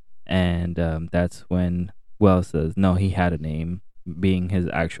 And that's when Wells says, no, he had a name, being his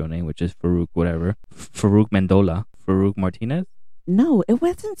actual name, which is Farouk whatever. Farouk Mendola. Farouk Martinez? No, it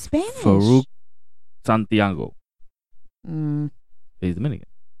wasn't Spanish. Farouk Santiago. He's Dominican.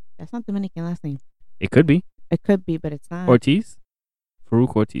 That's not Dominican last name. It could be. It could be, but it's not. Ortiz?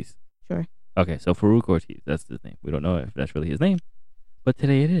 Farouk Ortiz. Sure. Okay, so Farouk Ortiz. That's his name. We don't know if that's really his name, but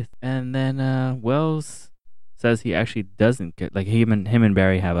today it is. And then Wells says he actually doesn't get, like, him and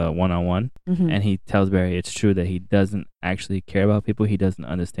Barry have a one-on-one, and he tells Barry it's true that he doesn't actually care about people. He doesn't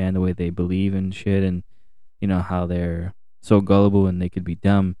understand the way they believe and shit, and how they're so gullible and they could be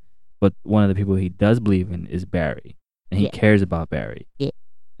dumb. But one of the people he does believe in is Barry, and he cares about Barry. Yeah.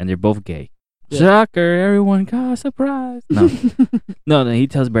 And they're both gay. Yeah. Shocker! Everyone got surprised. No, he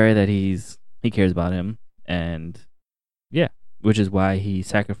tells Barry that he cares about him, and which is why he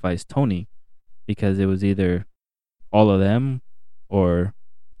sacrificed Tony, because it was either all of them or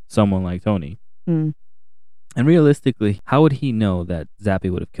someone like Tony. And realistically, how would he know that Zappy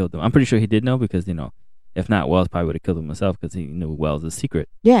would have killed him? I'm pretty sure he did know, because if not, Wells probably would have killed him himself, because he knew Wells' secret.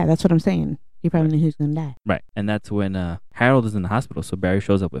 Yeah, that's what I'm saying. He probably knew he was gonna die. Right, and that's when Harold is in the hospital, so Barry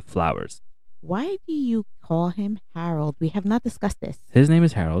shows up with flowers. Why do you call him Harold? We have not discussed this. His name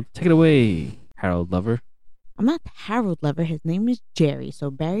is Harold. Take it away, Harold Lover. I'm not Harold Lover. His name is Jerry.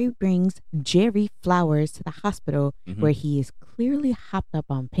 So Barry brings Jerry flowers to the hospital, where he is clearly hopped up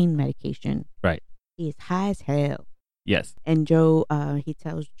on pain medication. Right. He is high as hell. Yes. And Joe, he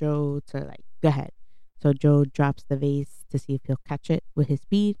tells Joe to go ahead. So Joe drops the vase to see if he'll catch it with his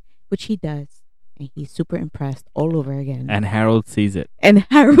speed, which he does. And he's super impressed all over again. And Harold sees it.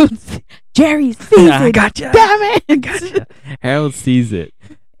 Jerry sees it. I gotcha. Damn it. I gotcha. Harold sees it.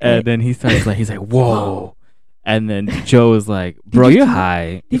 And then he starts he's like, whoa. And then Joe is like, bro, you're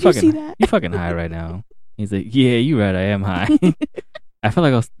high. Did you see that? You're fucking high right now. He's like, yeah, you're right. I am high. I feel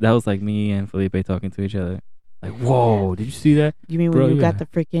like that was like me and Felipe talking to each other. Like, whoa, did you see that? You mean when you got the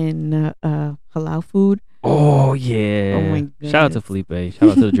freaking halal food Oh yeah. Oh my Shout out to goodness. Felipe. Shout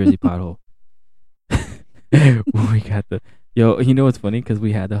out to the Jersey pothole. We got the you know what's funny? Because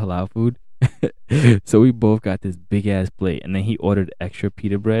we had the halal food. So we both got this big ass plate, and then he ordered extra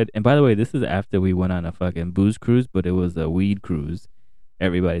pita bread. And by the way, this is after we went on a fucking booze cruise, but it was a weed cruise.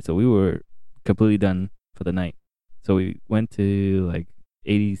 Everybody, so we were completely done for the night. So we went to like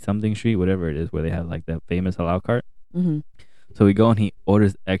 80 something street, whatever it is, where they have like that famous halal cart. Mm-hmm. So we go and he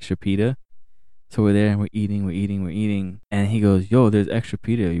orders extra pita. So we're there and we're eating. And he goes, yo, there's extra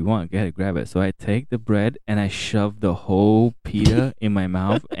pita you want. Go ahead, grab it. So I take the bread and I shove the whole pita in my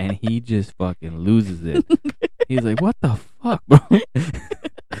mouth and he just fucking loses it. He's like, what the fuck, bro?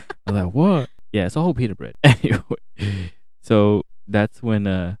 I'm like, what? Yeah, it's a whole pita bread. Anyway, so that's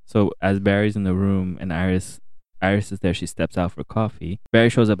when, so as Barry's in the room and Iris is there, she steps out for coffee. Barry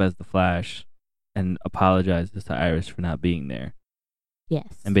shows up as the Flash and apologizes to Iris for not being there.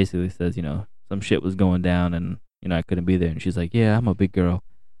 Yes. And basically says, some shit was going down and, I couldn't be there. And she's like, yeah, I'm a big girl.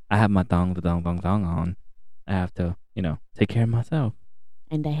 I have my thong on. I have to, take care of myself.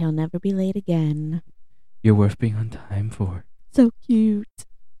 And that he'll never be late again. You're worth being on time for. So cute.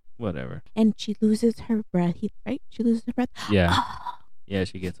 Whatever. And she loses her breath, right? She loses her breath. Yeah. Yeah,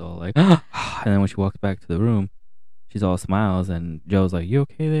 she gets all like, and then when she walks back to the room, she's all smiles. And Joe's like, you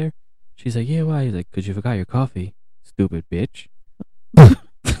okay there? She's like, yeah, why? He's like, because you forgot your coffee, stupid bitch.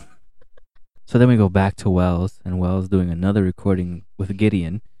 So then we go back to Wells, and Wells doing another recording with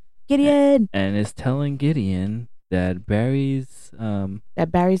Gideon. Gideon! And is telling Gideon that Barry's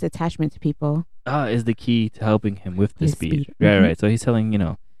attachment to people is the key to helping him with the his speed. Mm-hmm. Right. So he's telling,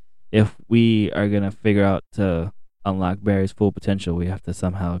 if we are going to figure out to unlock Barry's full potential, we have to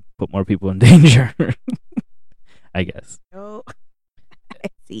somehow put more people in danger. I guess. Oh, I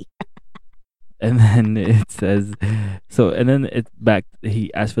see. And then it says, and then it's back.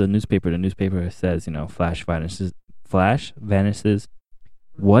 He asked for the newspaper. The newspaper says, Flash vanishes.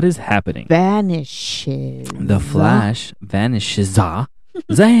 What is happening? Vanishes. The Flash vanishes.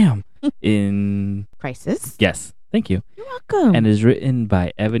 Zam! In Crisis? Yes. Thank you. You're welcome. And is written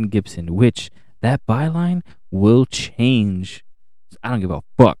by Evan Gibson, which that byline will change. I don't give a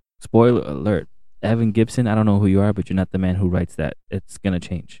fuck. Spoiler alert. Evan Gibson, I don't know who you are, but you're not the man who writes that. It's going to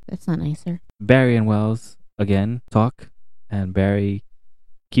change. That's not nicer. Barry and Wells, again, talk. And Barry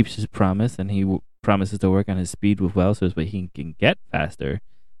keeps his promise, and he promises to work on his speed with Wells so that he can get faster,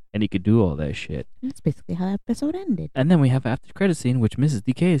 and he could do all that shit. That's basically how that episode ended. And then we have after credit scene, which Mrs.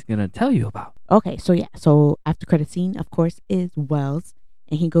 DK is going to tell you about. Okay, so after credit scene, of course, is Wells,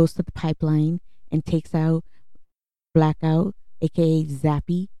 and he goes to the pipeline and takes out Blackout, a.k.a.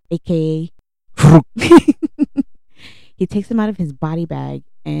 Zappy, a.k.a. He takes him out of his body bag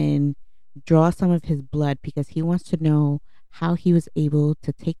and draws some of his blood because he wants to know how he was able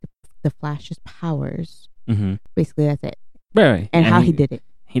to take the Flash's powers. Mm-hmm. Basically, that's it. Barry. And how he did it.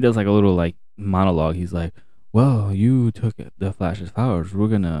 He does like a little monologue. He's like, well, you took the Flash's flowers. We're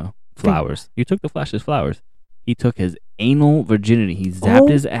going to... Flowers. You took the Flash's flowers. He took his anal virginity. He zapped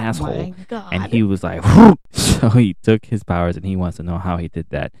his asshole. And he was like... So he took his powers and he wants to know how he did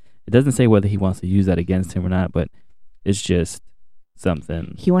that. It doesn't say whether he wants to use that against him or not, but it's just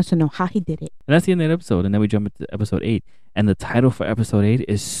something. He wants to know how he did it. And that's the end of that episode. And then we jump into episode 8. And the title for episode 8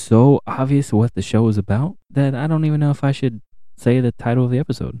 is so obvious what the show is about that I don't even know if I should say the title of the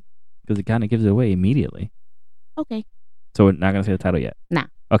episode. Because it kind of gives it away immediately. Okay. So we're not going to say the title yet? Nah.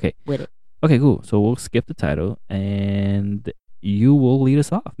 Okay. With it. Okay, cool. So we'll skip the title and you will lead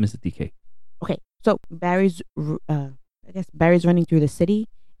us off, Mrs. DK. Okay. So Barry's running through the city.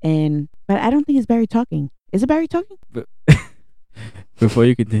 But I don't think it's Barry talking. Is it Barry talking? Before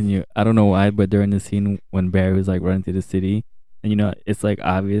you continue, I don't know why, but during the scene when Barry was running through the city, and it's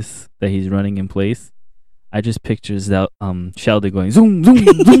obvious that he's running in place, I just picture Sheldon going zoom, zoom,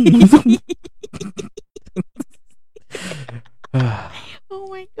 zoom, zoom. Oh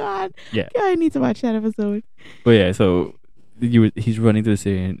my god! Yeah, I need to watch that episode. But yeah, so he's running through the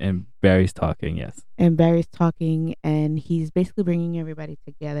city and Barry's talking. Yes, and Barry's talking, and he's basically bringing everybody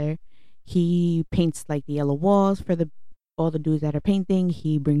together. He paints the yellow walls for all the dudes that are painting.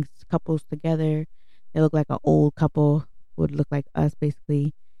 He brings couples together. They look like an old couple, would look like us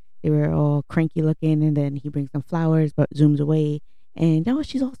basically. They were all cranky looking, and then he brings them flowers, but zooms away, and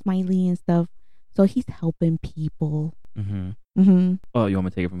she's all smiley and stuff. So he's helping people. Oh, you want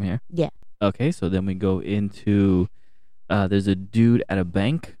me to take it from here? Yeah. Okay, so then we go into there's a dude at a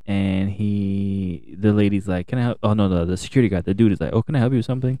bank, and the lady's like, can I help? Oh no, the security guy, the dude is like, oh, can I help you with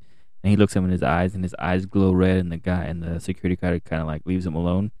something? And he looks him in his eyes, and his eyes glow red, and the security guard kind of leaves him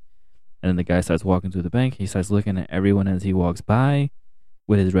alone. And then the guy starts walking through the bank. He starts looking at everyone as he walks by,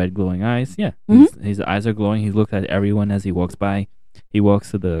 with his red glowing eyes. Yeah, Mhm. his eyes are glowing. He looks at everyone as he walks by. He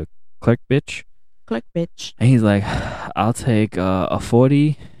walks to the clerk bitch, Click, bitch. and he's like, "I'll take a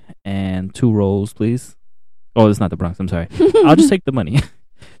 40 and 2 rolls, please." Oh, it's not the Bronx. I'm sorry. I'll just take the money.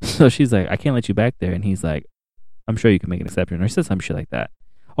 So she's like, "I can't let you back there," and he's like, "I'm sure you can make an exception," or he says some shit like that.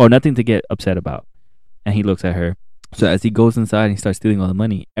 Oh, nothing to get upset about. And he looks at her. So as he goes inside and he starts stealing all the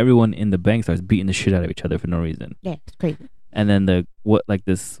money, everyone in the bank starts beating the shit out of each other for no reason. Yeah, it's crazy. And then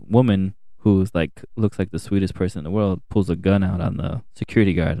this woman who's like looks like the sweetest person in the world pulls a gun out on the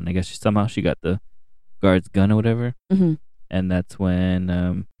security guard, and I guess somehow she got the guard's gun or whatever. Mm-hmm. And that's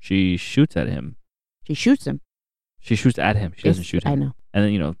when she shoots at him. She shoots him. She shoots at him. She doesn't shoot him. I know. And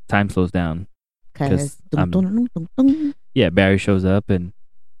then time slows down. Because Yeah, Barry shows up and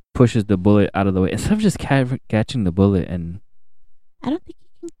pushes the bullet out of the way instead of just catching the bullet. And I don't think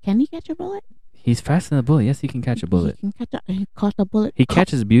he can he catch a bullet? he's faster than the bullet. Yes, he can catch a bullet. He caught a bullet. He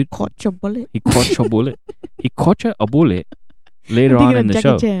catches beauty. Caught your bullet. He caught a bullet. He caught a bullet later I'm on thinking in of the Jackie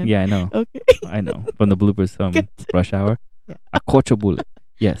show. Chan. Yeah, I know. Okay. I know. From the bloopers from Rush Hour. Yeah. I caught a bullet.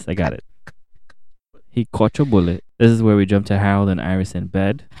 Yes, I got it. He caught a bullet. This is where we jump to Harold and Iris in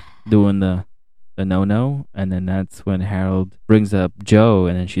bed doing the no-no. And then that's when Harold brings up Joe.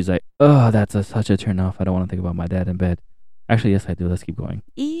 And then she's like, oh, that's such a turn off. I don't want to think about my dad in bed. Actually, yes, I do. Let's keep going.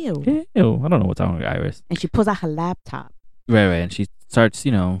 Ew. Ew. I don't know what's wrong with Iris. And she pulls out her laptop. Right. And she starts,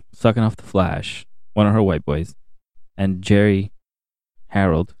 sucking off the Flash, one of her white boys. And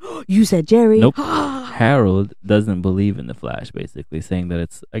Harold. You said Jerry. Nope. Harold doesn't believe in the Flash, basically, saying that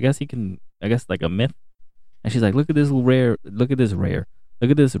it's, like a myth. And she's like, look at this red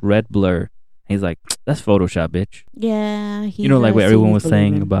blur. And he's like, that's Photoshop, bitch. Yeah. Like what everyone was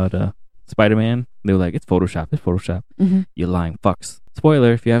saying about Spider-Man? They were like, it's Photoshop. Mm-hmm. You lying fucks.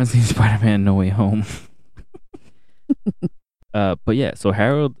 Spoiler, if you haven't seen Spider-Man No Way Home. But yeah, so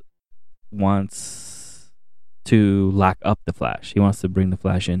Harold wants to lock up the Flash. He wants to bring the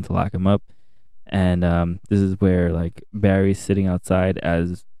Flash in to lock him up. And this is where like Barry's sitting outside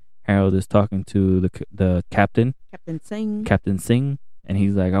as Harold is talking to the captain. Captain Singh. And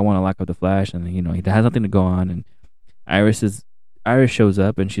he's like, I want to lock up the Flash. And he has nothing to go on. And Iris shows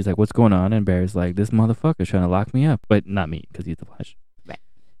up and she's like, what's going on? And Barry's like, this motherfucker's trying to lock me up. But not me, because he's the Flash. Right.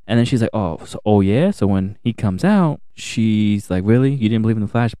 And then she's like, oh yeah? So when he comes out, she's like, really? You didn't believe in the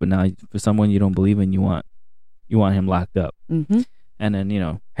Flash, but now for someone you don't believe in, you want him locked up. Mm-hmm. And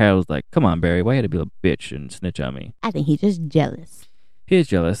then, Harold's like, come on, Barry, why you had to be a bitch and snitch on me? I think he's just jealous. He is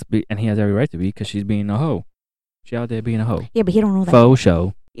jealous, and he has every right to be because she's being a hoe. She out there being a hoe. Yeah, but he don't know that. Faux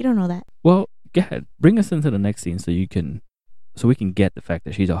show. You don't know that. Well, go ahead. Bring us into the next scene so we can get the fact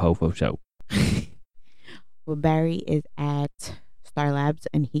that she's a hoe faux show. Well, Barry is at Star Labs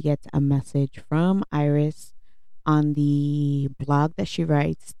and he gets a message from Iris on the blog that she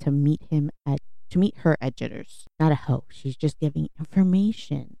writes to meet her at Jitters. Not a hoe. She's just giving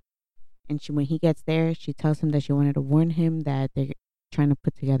information. And when he gets there, she tells him that she wanted to warn him that they're trying to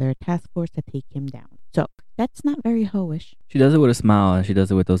put together a task force to take him down. So that's not very hoish. She does it with a smile and she does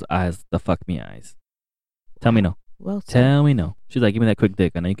it with those eyes, the fuck me eyes. Tell me no. Well, tell me no. She's like, give me that quick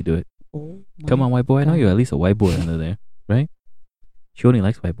dick. I know you can do it. Oh, come on, white boy. I know you're at least a white boy under there, right? She only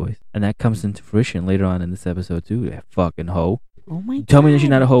likes white boys. And that comes into fruition later on in this episode too. That fucking hoe. Oh my God. Tell me that she's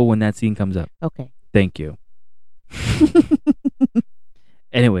not a hoe when that scene comes up. Okay. Thank you.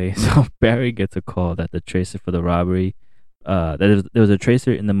 Anyway, so Barry gets a call that the tracer for the robbery, there was a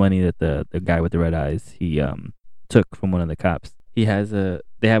tracer in the money that the guy with the red eyes, he took from one of the cops. They have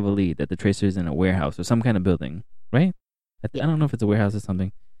a lead that the tracer is in a warehouse or some kind of building, right? I don't know if it's a warehouse or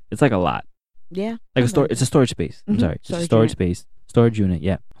something. It's like a lot. Yeah. Like it's a storage space. I'm sorry. It's a storage space. Storage unit,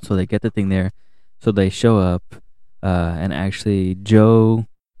 yeah. So they get the thing there. So they show up, and actually Joe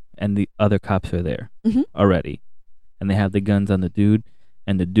and the other cops are there already. And they have the guns on the dude.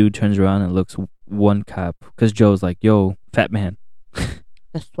 And the dude turns around and looks one cop. Because Joe's like, yo, fat man.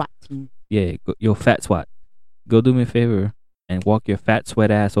 The SWAT team. Yeah, yo, fat SWAT. Go do me a favor and walk your fat sweat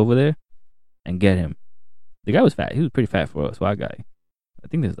ass over there and get him. The guy was fat. He was pretty fat for a SWAT guy. I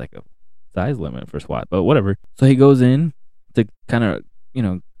think there's like a size limit for SWAT, but whatever. So he goes in to kind of,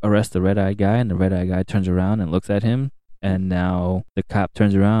 arrest the red-eyed guy. And the red-eyed guy turns around and looks at him. And now the cop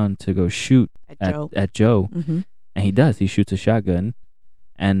turns around to go shoot at Joe. Mm-hmm. And he does. He shoots a shotgun.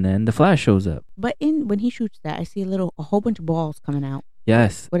 And then the Flash shows up. But when he shoots that, I see a whole bunch of balls coming out.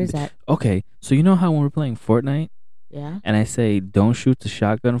 Yes. What is that? Okay, so you know how when we're playing Fortnite, yeah, and I say don't shoot the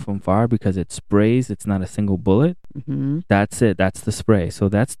shotgun from far because it sprays. It's not a single bullet. Mm-hmm. That's it. That's the spray. So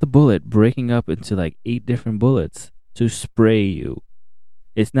that's the bullet breaking up into like 8 different bullets to spray you.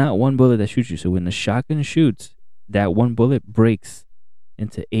 It's not one bullet that shoots you. So when the shotgun shoots, that one bullet breaks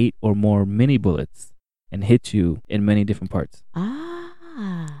into 8 or more mini bullets and hit you in many different parts. Ah.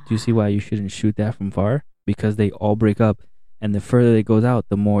 Do you see why you shouldn't shoot that from far? Because they all break up, and the further it goes out,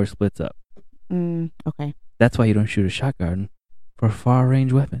 the more it splits up. Okay. That's why you don't shoot a shotgun for far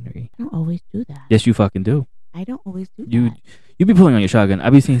range weaponry. I don't always do that. Yes, you fucking do. I don't always do You that. you be pulling on your shotgun. I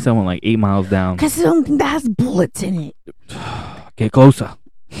be seeing someone like 8 miles down. Because something that has bullets in it. Get closer.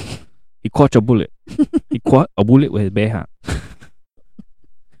 He caught your bullet. He caught a bullet with his bare hand.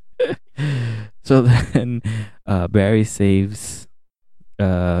 So then Barry saves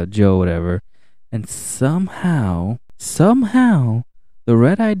Joe, whatever, and somehow the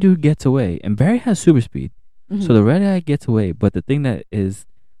red-eyed dude gets away, and Barry has super speed. Mm-hmm. So the red-eyed gets away, but the thing that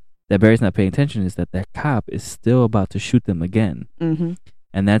Barry's not paying attention is that cop is still about to shoot them again. Mm-hmm.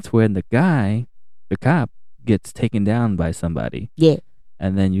 And that's when the cop, gets taken down by somebody. Yeah.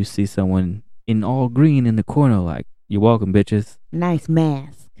 And then you see someone in all green in the corner like, "You're welcome, bitches." Nice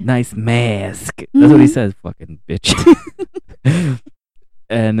mask. Nice mask. That's what he says, fucking bitch.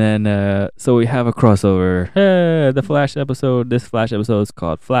 And then, so we have a crossover. The Flash episode. This Flash episode is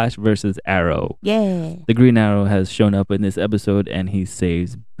called Flash versus Arrow. Yeah. The Green Arrow has shown up in this episode and he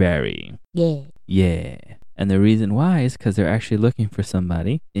saves Barry. Yeah. Yeah. And the reason why is because they're actually looking for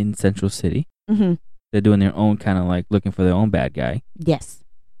somebody in Central City. Mm-hmm. They're doing their own kind of like looking for their own bad guy. Yes.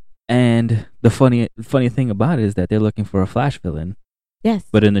 And the funny thing about it is that they're looking for a Flash villain. Yes.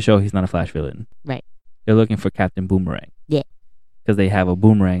 But in the show, he's not a Flash villain. Right. They're looking for Captain Boomerang. Yeah. Because they have a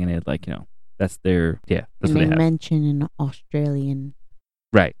boomerang and it's like, that's their, that's and what they have. mention an Australian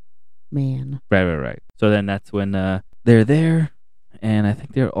Right. man. Right. So then that's when they're there and I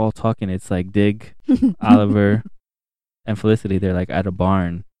think they're all talking. It's like Dig, Oliver, and Felicity. They're like at a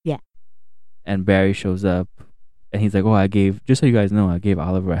barn. Yeah. And Barry shows up and he's like, just so you guys know, I gave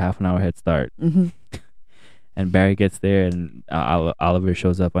Oliver a half an hour head start. Mm-hmm. And Barry gets there and Oliver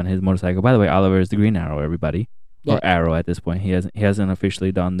shows up on his motorcycle. By the way, Oliver is the Green Arrow, everybody. Yeah. Or Arrow at this point. He hasn't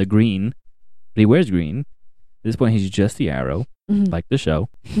officially done the green, but he wears green. At this point, he's just the Arrow, like the show.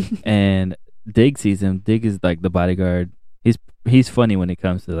 And Dig sees him. Dig is like the bodyguard. He's funny when it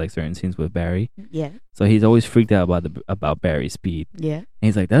comes to like certain scenes with Barry. Yeah. So he's always freaked out about Barry's speed. Yeah. And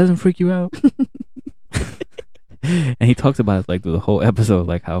he's like, "That doesn't freak you out?" And he talks about it like the whole episode,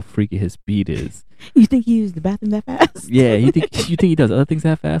 like how freaky his speed is. You think he used the bathroom that fast? Yeah, you think he does other things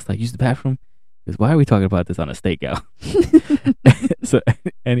that fast, like use the bathroom? Because why are we talking about this on a stakeout? So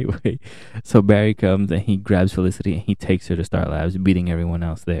anyway, so Barry comes and he grabs Felicity and he takes her to Star Labs, beating everyone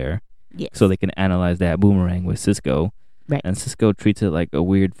else there. Yes. So they can analyze that boomerang with Cisco. Right. And Cisco treats it like a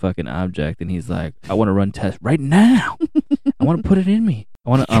weird fucking object, and he's like, "I want to run tests right now. I want to put it in me. I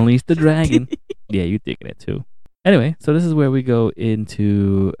want to unleash the dragon." Yeah, you thinking it too. Anyway, so this is where we go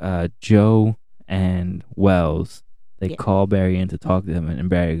into Joe and Wells. They call Barry in to talk to him, and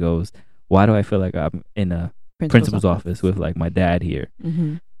Barry goes, "Why do I feel like I'm in a principal's office with like my dad here?"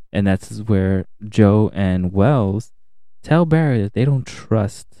 Mm-hmm. And that's where Joe and Wells tell Barry that they don't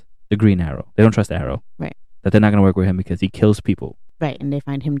trust the Green Arrow. They don't trust Arrow. Right. That they're not going to work with him because he kills people. Right, and they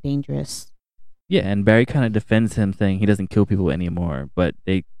find him dangerous. Yeah, and Barry kind of defends him, saying he doesn't kill people anymore, but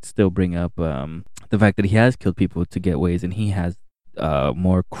they still bring up the fact that he has killed people to get ways, and he has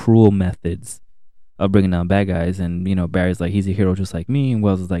more cruel methods of bringing down bad guys. And Barry's like, he's a hero just like me, and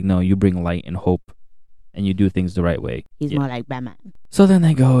Wells is like, no, you bring light and hope, and you do things the right way. He's more like Batman. So then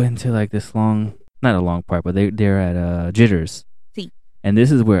they go into like this not a long part, but they're at Jitters. See. And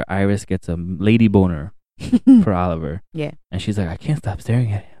this is where Iris gets a lady boner for Oliver. Yeah. And she's like, I can't stop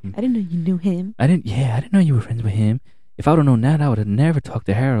staring at him. I didn't know you knew him. I didn't know you were friends with him. If I would have known that, I would have never talked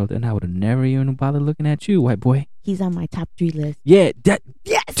to Harold, and I would have never even bothered looking at you, white boy. He's on my top 3 list. Yeah,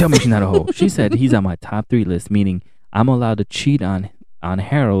 yes. Tell me she's not a hoe. She said he's on my top 3 list, meaning I'm allowed to cheat on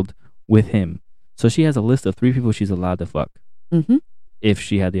Harold with him. So she has a list of 3 people she's allowed to fuck. Mm-hmm. If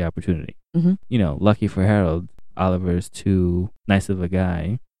she had the opportunity. Mm-hmm. Lucky for Harold, Oliver's too nice of a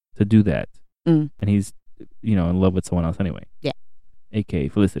guy to do that. Mm. And he's, in love with someone else anyway. Yeah. A.K.A.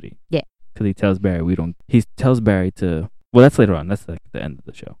 Felicity. Yeah. Because he tells Barry to, well, that's later on. That's like the end of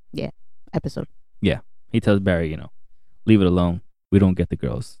the show. Yeah. Episode. Yeah. He tells Barry, leave it alone. We don't get the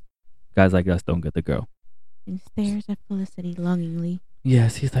girls. Guys like us don't get the girl. And stares at Felicity longingly.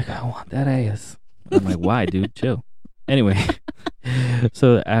 Yes. He's like, I want that ass. I'm like, why, dude? Chill. Anyway.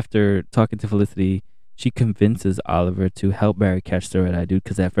 So after talking to Felicity, she convinces Oliver to help Barry catch the red-eyed dude,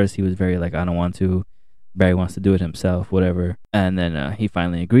 because at first he was very like, I don't want to. Barry wants to do it himself, whatever. And then he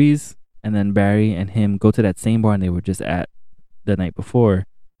finally agrees. And then Barry and him go to that same barn they were just at the night before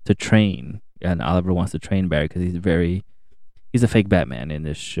to train. And Oliver wants to train Barry because He's a fake Batman in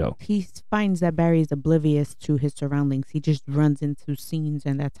this show. He finds that Barry is oblivious to his surroundings. He just runs into scenes,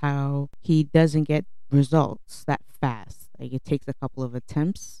 and that's how he doesn't get results that fast. Like, it takes a couple of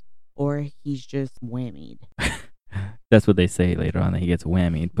attempts, or he's just whammied. That's what they say later on, that he gets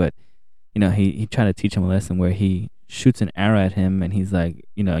whammied. But, you know, he tried to teach him a lesson where he shoots an arrow at him, and he's like,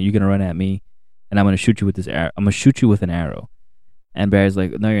 you know, you're going to run at me, and I'm going to shoot you with this arrow. I'm going to shoot you with an arrow. And Barry's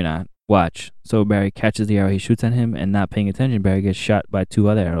like, no, you're not. Watch. So Barry catches the arrow, he shoots at him, and not paying attention, Barry gets shot by 2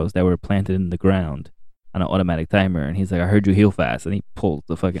 other arrows that were planted in the ground on an automatic timer. And he's like, I heard you heal fast. And he pulls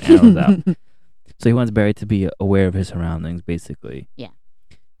the fucking arrows out. So he wants Barry to be aware of his surroundings, basically. Yeah.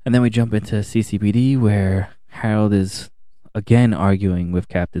 And then we jump into CCPD, where Harold is again arguing with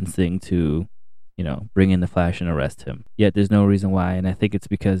Captain Singh to, you know, bring in the Flash and arrest him. Yet there's no reason why. And I think it's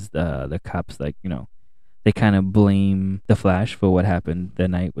because the cops, like, you know, they kind of blame the Flash for what happened that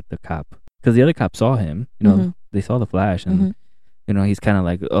night with the cop. Because the other cop saw him, you know, they saw the Flash, and, you know, he's kind of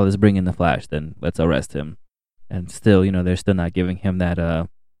like, oh, let's bring in the Flash, then let's arrest him. And still, you know, they're still not giving him that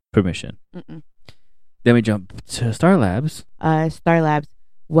permission. Then we jump to Star Labs. Star Labs,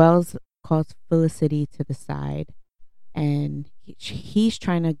 Wells calls Felicity to the side, and he's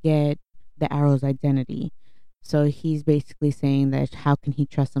trying to get the Arrow's identity. So he's basically saying that how can he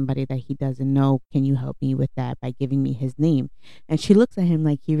trust somebody that he doesn't know? Can you help me with that by giving me his name? And she looks at him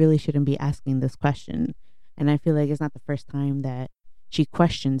like he really shouldn't be asking this question. And I feel like it's not the first time that she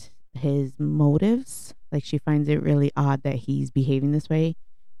questions his motives. Like, she finds it really odd that he's behaving this way.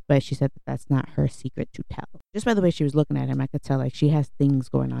 But she said that that's not her secret to tell. Just by the way she was looking at him, I could tell like she has things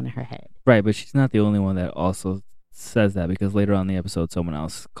going on in her head. Right, but she's not the only one that also says that, because later on in the episode, someone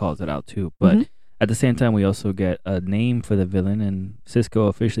else calls it out too. But at the same time, we also get a name for the villain, and Cisco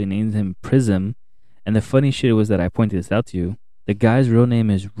officially names him Prism. And the funny shit was that I pointed this out to you. The guy's real name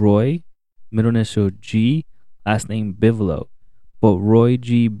is Roy, middle initial G, last name Bivolo. But Roy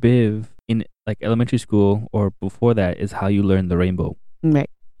G. Biv in like elementary school or before that is how you learn the rainbow. Right.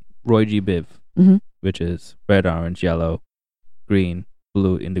 Roy G. Biv, which is red, orange, yellow, green,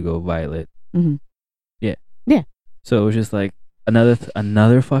 blue, indigo, violet. Yeah. Yeah. So it was just like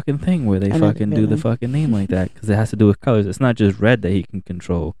another fucking thing where they fucking do the fucking name like that, because it has to do with colors. It's not just red that he can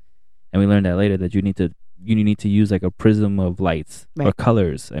control, and we learned that later, that you need to use like a prism of lights or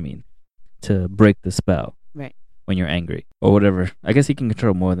colors. I mean, to break the spell. Right. When you're angry or whatever. I guess he can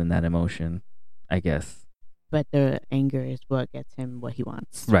control more than that emotion. I guess. But the anger is what gets him what he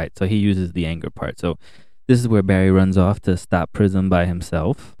wants. Right. So he uses the anger part. So this is where Barry runs off to stop Prism by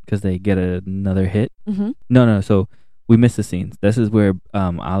himself, because they get another hit. No. So we missed the scenes. This is where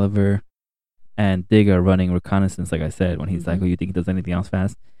Oliver and Dig are running reconnaissance, like I said, when he's like, oh, you think he does anything else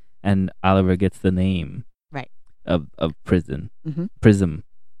fast? And Oliver gets the name of Prism.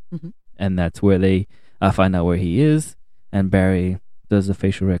 And that's where they find out where he is. And Barry does the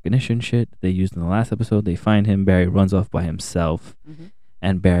facial recognition shit they used in the last episode. They find him. Barry runs off by himself.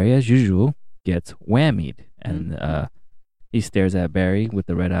 And Barry, as usual, gets whammied. And he stares at Barry with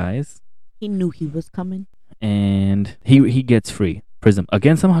the red eyes. He knew he was coming. And he gets free. Prism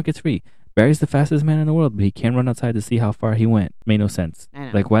again somehow gets free. Barry's the fastest man in the world, but he can't run outside to see how far he went. Made no sense.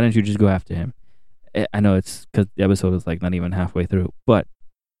 Like, why didn't you just go after him? I know it's because the episode is like not even halfway through, but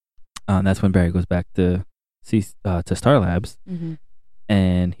that's when Barry goes back to Star Labs,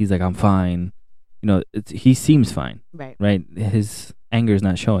 and he's like, I'm fine. You know, he seems fine. Right. His anger is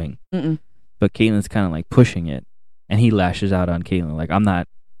not showing. But Caitlin's kind of like pushing it, and he lashes out on Caitlin like, I'm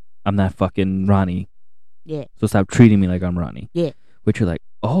not fucking Ronnie. Yeah. So stop treating me like I'm Ronnie. Yeah. Which you're like,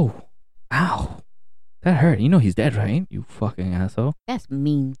 oh, ow, that hurt. You know he's dead, right? You fucking asshole. That's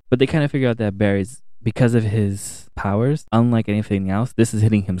mean. But they kind of figure out that Barry's, because of his powers, unlike anything else, this is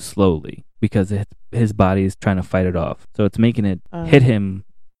hitting him slowly because his body is trying to fight it off. So it's making it hit him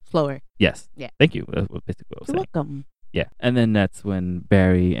slower. Yes. Yeah. Thank you. That's basically what I was saying. You're welcome. Yeah. And then that's when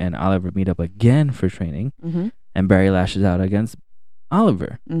Barry and Oliver meet up again for training. And Barry lashes out against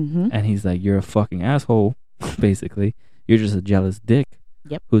Oliver. And he's like, you're a fucking asshole, basically. You're just a jealous dick.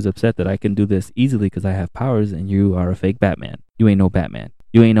 Yep. Who's upset that I can do this easily because I have powers and you are a fake Batman. You ain't no Batman.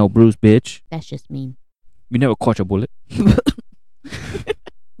 You ain't no Bruce, bitch. That's just mean. You never caught your bullet.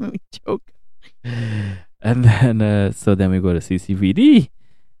 Let me joke. And then, so then we go to CCPD,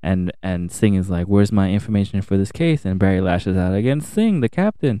 and Singh is like, "Where's my information for this case?" And Barry lashes out against Singh, the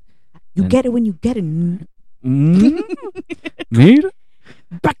captain. You get it when you get it. Me?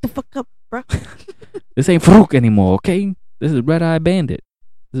 Back the fuck up, bro. This ain't Farouk anymore, okay? This is Red Eye Bandit.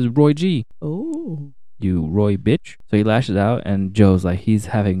 This is Roy G. Oh. You Roy bitch. So he lashes out, and Joe's like, he's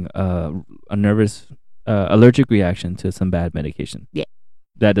having a nervous, allergic reaction to some bad medication. Yeah.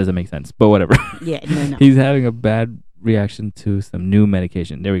 That doesn't make sense, but whatever. Yeah, no. He's having a bad reaction to some new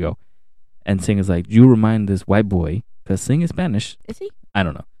medication. There we go. And Singh is like, you remind this white boy, because Singh is Spanish. Is he? I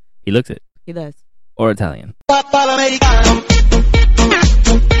don't know. He looks it. He does. Or Italian.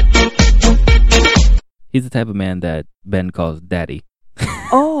 He's the type of man that Ben calls daddy.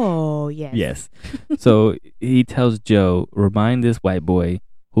 Oh, yes. Yes. So he tells Joe, remind this white boy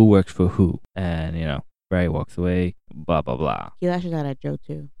who works for who. And, Barry walks away, blah, blah, blah. He lashes out at Joe,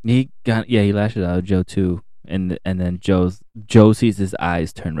 too. He lashes out at Joe, too. And then Joe sees his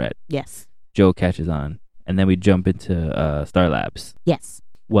eyes turn red. Yes. Joe catches on. And then we jump into Star Labs. Yes.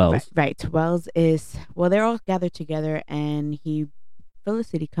 Wells. Right. Wells is, they're all gathered together, and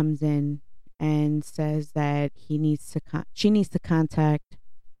Felicity comes in and says that she needs to contact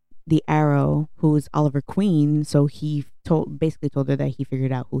the Arrow, who is Oliver Queen. So he basically told her that he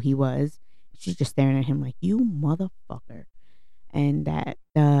figured out who he was. She's just staring at him like, you motherfucker. And that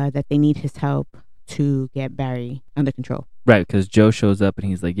they need his help to get Barry under control. Right, because Joe shows up and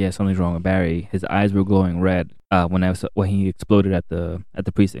he's like, yeah, something's wrong with Barry. His eyes were glowing red when he exploded at the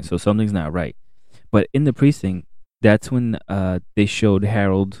precinct. So something's not right. But in the precinct, that's when they showed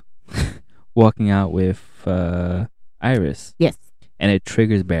Harold walking out with Iris. Yes. And it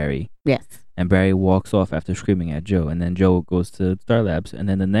triggers Barry. Yes. And Barry walks off after screaming at Joe. And then Joe goes to Star Labs. And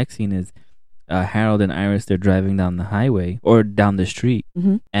then the next scene is Harold and Iris, they're driving down the highway or down the street.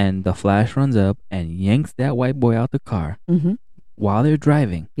 Mm-hmm. And the Flash runs up and yanks that white boy out the car while they're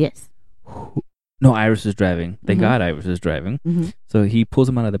driving. Yes. No, Iris is driving. Thank God Iris is driving. Mm-hmm. So he pulls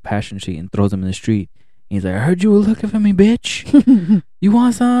him out of the passenger seat and throws him in the street. And he's like, I heard you were looking for me, bitch. You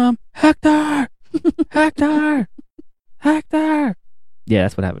want some? Hector! Hector! Hector! Yeah,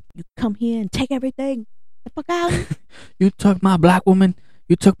 that's what happened. You come here and take everything. The fuck out. You took my black woman.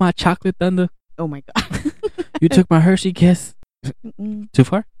 You took my chocolate thunder. Oh my God. You took my Hershey kiss. Too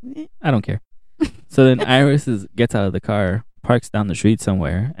far? I don't care. So then Iris gets out of the car, parks down the street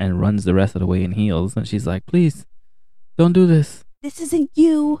somewhere, and runs the rest of the way in heels. And she's like, please, don't do this. This isn't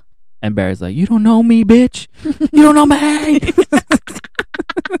you. And Barry's like, you don't know me, bitch. You don't know me.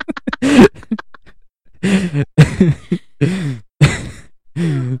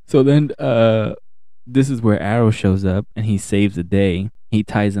 So then this is where Arrow shows up and he saves the day. He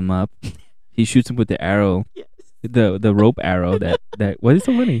ties him up. He shoots him with the arrow. Yes. The rope arrow that what is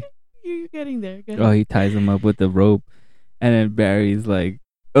so funny? You're getting there. Oh, he ties him up with the rope. And then Barry's like,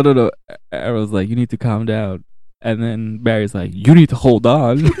 oh no. Arrow's like, you need to calm down. And then Barry's like, you need to hold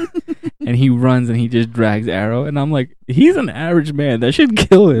on. And he runs and he just drags Arrow. And I'm like, he's an average man. That should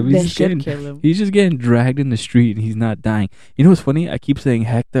kill him. Kill him. He's just getting dragged in the street and he's not dying. You know what's funny? I keep saying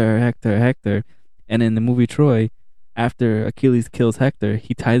Hector, Hector, Hector. And in the movie Troy, after Achilles kills Hector,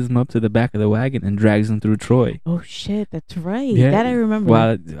 he ties him up to the back of the wagon and drags him through Troy. Oh shit, that's right. Yeah. That I remember.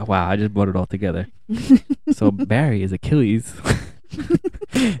 Wow, I just brought it all together. So Barry is Achilles.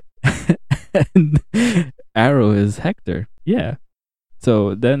 And Arrow is Hector. Yeah.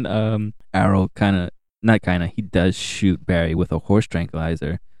 So then Arrow he does shoot Barry with a horse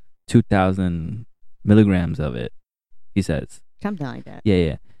tranquilizer, 2,000 milligrams of it, he says. Something like that.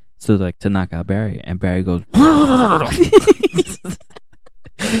 Yeah. So like to knock out Barry, and Barry goes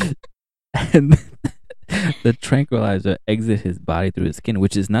and the tranquilizer exits his body through his skin,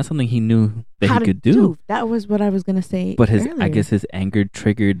 which is not something he knew that he could do. That was what I was gonna say. But earlier. I guess his anger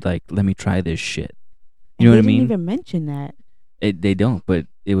triggered like, let me try this shit. You know what I mean? They didn't even mention that. They don't, but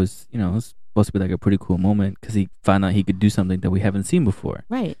it was, it was supposed to be like a pretty cool moment because he found out he could do something that we haven't seen before.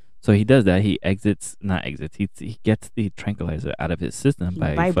 Right. So he does that. He he gets the tranquilizer out of his system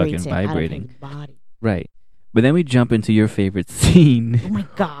by fucking vibrating. Out of his body. Right. But then we jump into your favorite scene. Oh my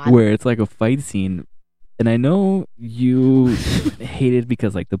God. Where it's like a fight scene. And I know you hate it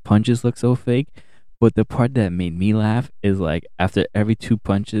because like the punches look so fake, but the part that made me laugh is like after every 2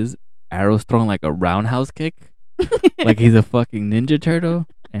 punches, Arrow's throwing like a roundhouse kick. Like he's a fucking Ninja Turtle.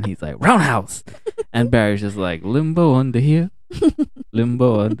 And he's like, roundhouse. And Barry's just like, limbo under here.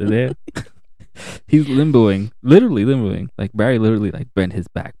 Limbo under there. He's literally limboing. Like Barry literally like bent his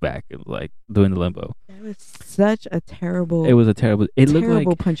back and like doing the limbo. That was such a terrible. It was a terrible. It looked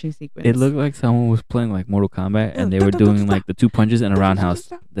like punching sequence. It looked like someone was playing like Mortal Kombat and they were doing like the 2 punches and a roundhouse.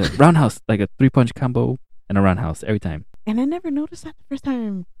 The roundhouse, like a 3-punch combo and a roundhouse every time. And I never noticed that the first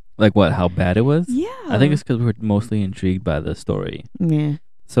time. Like what? How bad it was? Yeah. I think it's because we were mostly intrigued by the story. Yeah.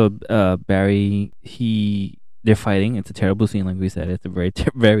 So Barry, they're fighting. It's a terrible scene, like we said. It's a very,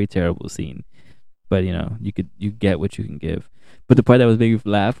 very terrible scene. But you get what you can give. But the part that was making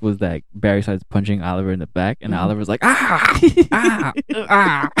me laugh was that Barry starts punching Oliver in the back, and Oliver's like, ah.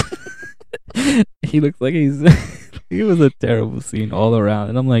 He looks like it was a terrible scene all around.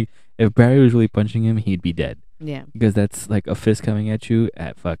 And I'm like, if Barry was really punching him, he'd be dead. Yeah. Because that's like a fist coming at you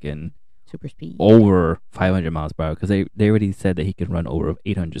at fucking super speed. over 500 miles per hour. Because they already said that he can run over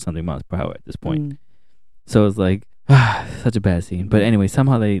 800 something miles per hour at this point. So it's like, such a bad scene. But anyway,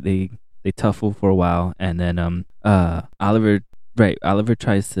 somehow they tuffle for a while, and then Oliver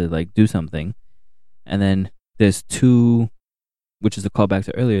tries to like do something, and then there's two, which is a callback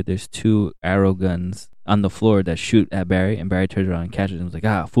to earlier. There's two arrow guns on the floor that shoot at Barry, and Barry turns around and catches him. He's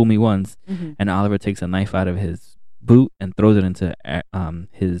like, fool me once. And Oliver takes a knife out of his boot and throws it into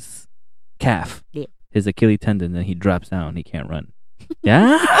his calf, his Achilles tendon, and he drops down. He can't run.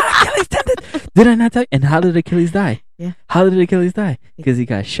 Yeah, Achilles tendon. Did I not tell you? And how did Achilles die? Yeah. How did Achilles die? Because he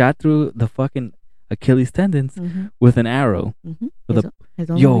got shot through the fucking Achilles tendons with an arrow. With his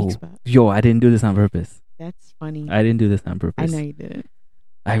own weak spot. Yo, I didn't do this on purpose. That's funny. I didn't do this on purpose. I know you didn't.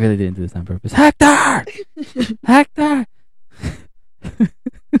 I really didn't do this on purpose. Hector! Hector!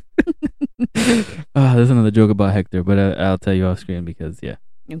 Oh, there's another joke about Hector, but I'll tell you off screen because, yeah.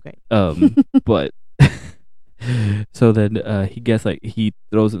 Okay. But so then he gets like, he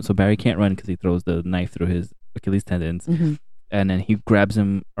throws it, so Barry can't run because he throws the knife through his Achilles tendons. And then he grabs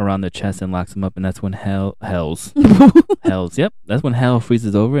him around the chest and locks him up, and that's when Hells. Yep, that's when hell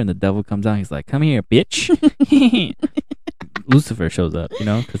freezes over and the devil comes out. He's like, "Come here, bitch." Lucifer shows up,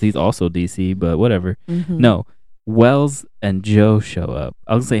 because he's also DC, but whatever. No, Wells and Joe show up.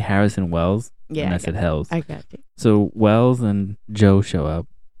 I was gonna say Harrison Wells, and I said Hells. I got you. So Wells and Joe show up,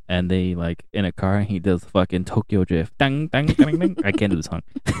 and they like in a car, and he does fucking Tokyo Drift. Dang, dang, dang, dang. I can't do the song.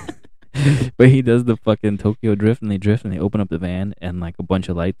 But he does the fucking Tokyo drift, and they open up the van, and like a bunch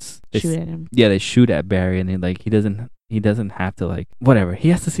of lights shoot at him. Yeah, they shoot at Barry, and they like he doesn't have to like whatever. He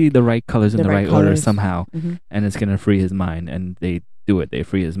has to see the right colors in the right order somehow, and it's gonna free his mind. And they do it. They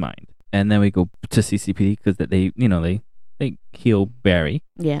free his mind, and then we go to CCPD because they heal Barry.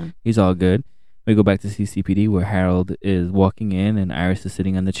 Yeah, he's all good. We go back to CCPD where Harold is walking in, and Iris is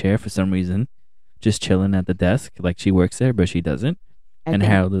sitting on the chair for some reason, just chilling at the desk like she works there, but she doesn't. And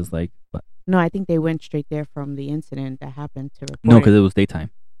Harold is like, what? No, I think they went straight there from the incident that happened to report. No, because it was daytime.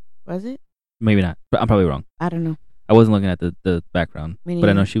 Was it? Maybe not, but I'm probably wrong. I don't know. I wasn't looking at the background, but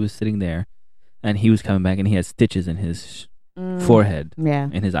I know she was sitting there, and he was coming back, and he had stitches in his forehead,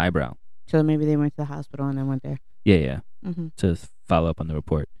 in his eyebrow. So maybe they went to the hospital and then went there. Yeah, to follow up on the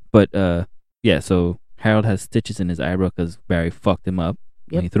report. But so Harold has stitches in his eyebrow because Barry fucked him up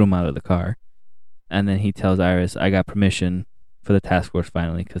when he threw him out of the car, and then he tells Iris, "I got permission for the task force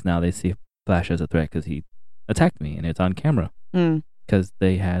finally, because now they see Flash as a threat because he attacked me and it's on camera because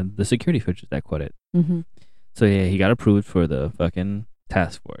they had the security footage that caught it." So yeah, he got approved for the fucking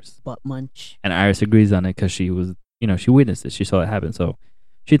task force. Butt munch. And Iris agrees on it because she was, she witnessed it. She saw it happen. So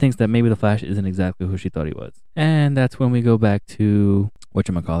she thinks that maybe the Flash isn't exactly who she thought he was. And that's when we go back to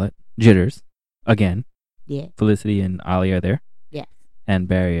whatchamacallit, Jitters again. Yeah. Felicity and Ollie are there. Yeah. And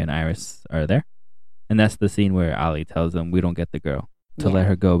Barry and Iris are there. And that's the scene where Ollie tells them, "We don't get the girl, to let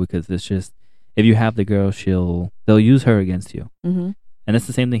her go, because it's just, if you have the girl, they'll use her against you." And that's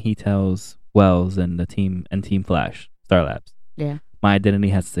the same thing he tells Wells and the team and Team Flash, Star Labs. Yeah. "My identity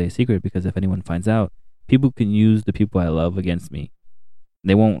has to stay a secret, because if anyone finds out, people can use the people I love against me.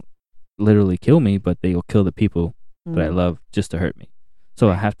 They won't literally kill me, but they will kill the people that I love just to hurt me. So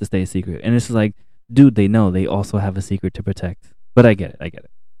I have to stay a secret." And it's like, dude, they know they also have a secret to protect. But I get it.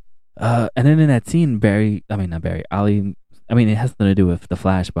 And then in that scene, Ollie, it has nothing to do with the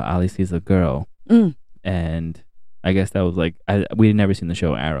Flash, but Ollie sees a girl. And I guess that was like, we had never seen the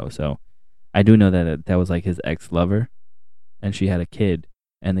show Arrow, so I do know that was like his ex-lover, and she had a kid,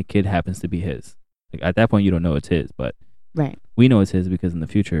 and the kid happens to be his. Like, at that point, you don't know it's his, but we know it's his because in the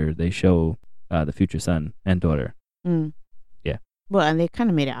future, they show the future son and daughter. Yeah. Well, and they kind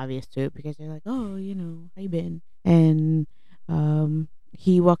of made it obvious too, because they're like, "Oh, how you been?" And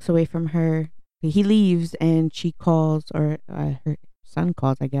he walks away from her. He leaves, and she calls, or her son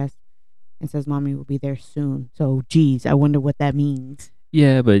calls, I guess, and says, "Mommy will be there soon." So, geez, I wonder what that means.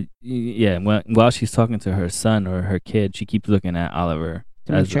 Yeah, but while she's talking to her son or her kid, she keeps looking at Oliver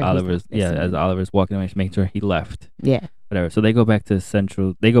as Oliver's walking away, to make sure he left. Yeah, whatever. So they go back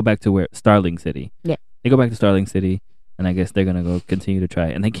to They go back to where Starling City. Yeah, they go back to Starling City, and I guess they're gonna go continue to try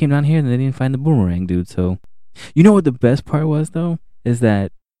it. And they came down here, and they didn't find the boomerang, dude. So, you know what the best part was though? Is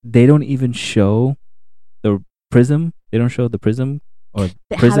that they don't even show the prism. They don't show the prism or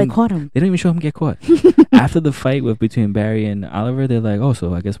prism. How they caught him. They don't even show him get caught. After the fight between Barry and Oliver, they're like, "Oh,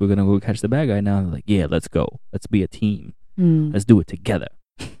 so I guess we're gonna go catch the bad guy now." And they're like, "Yeah, let's go. Let's be a team. Let's do it together.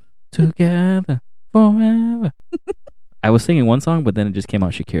 Together forever." I was singing one song, but then it just came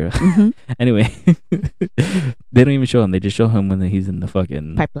out Shakira. Mm-hmm. Anyway, they don't even show him. They just show him when he's in the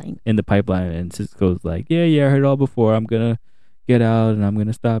fucking Pipeline. In the pipeline, and Cisco's like, yeah, I heard it all before. I'm gonna get out and I'm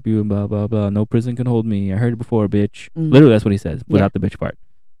gonna stop you and blah blah blah. No prison can hold me. I heard it before, bitch. Literally, that's what he says without the bitch part.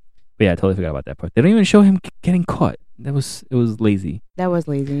 But yeah, I totally forgot about that part. They don't even show him getting caught. It was lazy. That was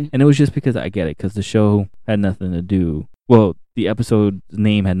lazy. And it was just because I get it, because the show had nothing to do. Well, the episode's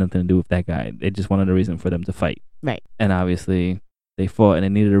name had nothing to do with that guy. They just wanted a reason for them to fight. Right. And obviously, they fought, and they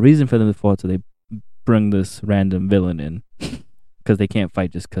needed a reason for them to fight, so they bring this random villain in. Because they can't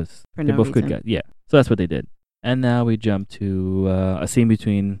fight just because they're no both reason. good guys. Yeah. So that's what they did. And now we jump to a scene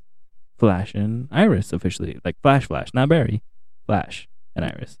between Flash and Iris, officially. Like Flash, not Barry. Flash and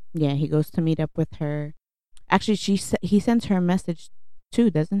Iris. Yeah, he goes to meet up with her. Actually, he sends her a message too,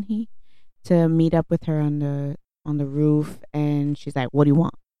 doesn't he? To meet up with her on the roof, and she's like, "What do you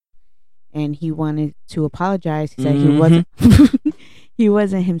want?" And he wanted to apologize. He said he wasn't he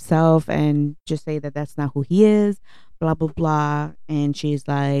wasn't himself, and just say that that's not who he is. Blah blah blah. And she's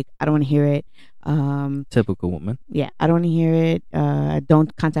like, "I don't want to hear it." Typical woman. Yeah, I don't want to hear it.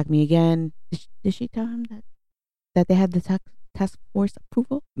 Don't contact me again. Did she tell him that they had the task force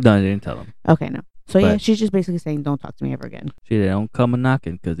approval? No, they didn't tell him. Okay, no. So yeah, But- she's just basically saying, "Don't talk to me ever again." She said, don't come a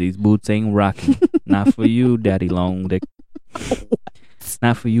knocking, because these boots ain't rocking. Not for you, daddy long dick.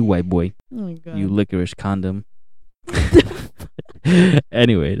 Not for you, white boy. Oh my god. You licorice condom.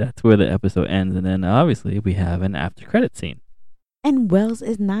 Anyway, that's where the episode ends. And then obviously we have an after credit scene. And Wells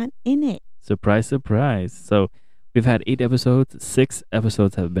is not in it. Surprise, surprise. So we've had 8 episodes. 6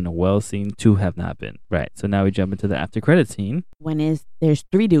 episodes have been a well scene. 2 have not been. Right. So now we jump into the after credit scene. There's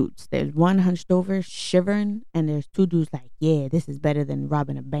 3 dudes. There's one hunched over, shivering, and there's 2 dudes like, yeah, this is better than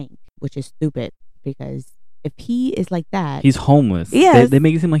robbing a bank, which is stupid because if he is like that, He's homeless. Yes. They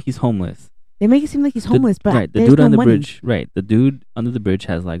make it seem like he's homeless. they make it seem like he's homeless, but right, the there's dude no on the money. bridge. Right, the dude under the bridge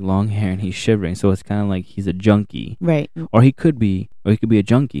has like long hair and he's shivering, so it's kind of like he's a junkie. Right. Or he could be a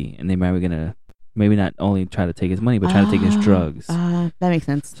junkie, and they might be gonna maybe not only try to take his money, but try to take his drugs. That makes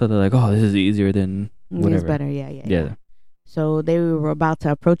sense. So they're like, oh, this is easier than whatever. It's better, yeah. So they were about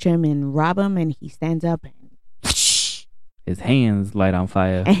to approach him and rob him, and he stands up and His hands light on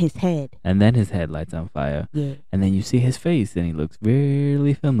fire, and his head. and then his head lights on fire, Yeah. and then you see his face, and he looks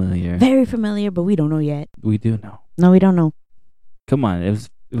really familiar. Very familiar, but we don't know yet. We do know. No, we don't know. Come on, it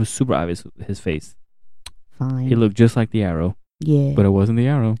was super obvious his face. Fine. He looked just like the Arrow, yeah. but it wasn't the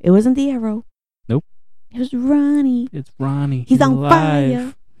Arrow. It wasn't the Arrow. Nope. It was Ronnie. It's Ronnie. He's on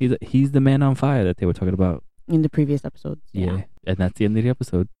alive. fire. He's the man on fire that they were talking about. In the previous episodes. Yeah. And that's the end of the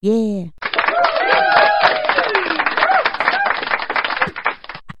episode. Yeah.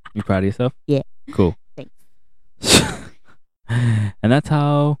 You proud of yourself? Yeah. Cool. Thanks. And that's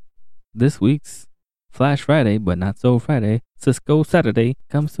how this week's Flash Friday, but not so Friday, Cisco Saturday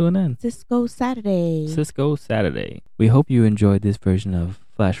comes to an end. Cisco Saturday. Cisco Saturday. We hope you enjoyed this version of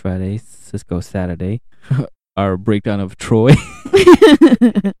Flash Friday, Cisco Saturday. Our breakdown of Troy.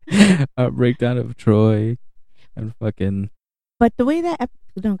 Our breakdown of Troy. And fucking... But the way that...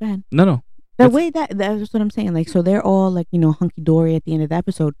 No, go ahead. No. That's what I'm saying. Like, so they're all like, hunky-dory at the end of the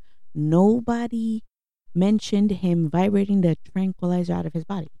episode. Nobody mentioned him vibrating the tranquilizer out of his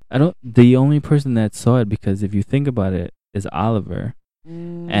body. The only person that saw it, because if you think about it, is Oliver.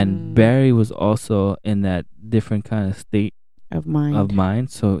 And Barry was also in that different kind of state of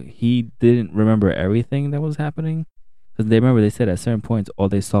mind. So he didn't remember everything that was happening. Because they said at certain points all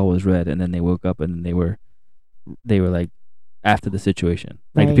they saw was red, and then they woke up and they were like after the situation.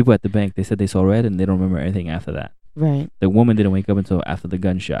 Like the people at the bank, they said they saw red and they don't remember anything after that. Right. The woman didn't wake up until after the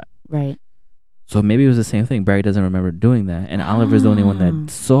gunshot. Right. So maybe it was the same thing. Barry doesn't remember doing that, and Oliver's the only one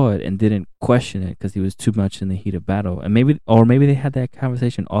that saw it and didn't question it because he was too much in the heat of battle. And maybe they had that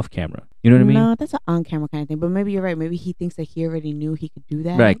conversation off camera. You know what I mean? No, that's an on-camera kind of thing. But maybe you're right. Maybe he thinks that he already knew he could do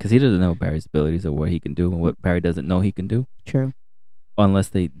that. Right, because he doesn't know Barry's abilities or what he can do and what Barry doesn't know he can do. True. Unless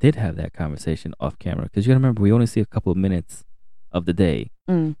they did have that conversation off camera. Because you got to remember, we only see a couple of minutes of the day.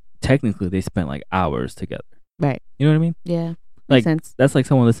 Technically, they spent like hours together. Right. You know what I mean? Yeah. Like, makes sense. that's like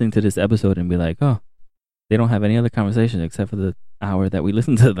someone listening to this episode and be like, oh, they don't have any other conversation except for the hour that we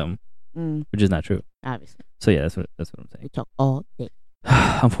listen to them, which is not true. Obviously. So yeah, that's what I'm saying. We talk all day.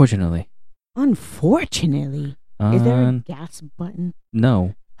 Unfortunately. Is there a gas button?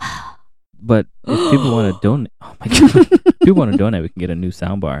 No. But if people want to donate, oh my god, if people want to donate, we can get a new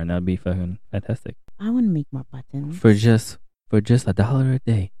soundbar, and that'd be fucking fantastic. I want to make more buttons for just $1 a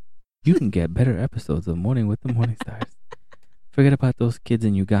day. You can get better episodes of Morning with the Morning Stars. Forget about those kids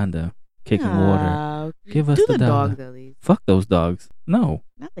in Uganda kicking water. Give us the dogs at least. Fuck those dogs. No.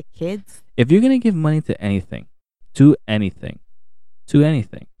 Not the kids. If you're gonna give money to anything, To anything. To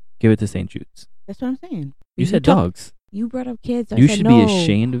anything. Give it to St. Jude's. That's what I'm saying. You said dogs. You brought up kids. You should be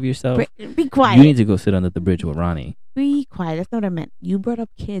ashamed of yourself. Be quiet. You need to go sit under the bridge with Ronnie. Be quiet. That's not what I meant. You brought up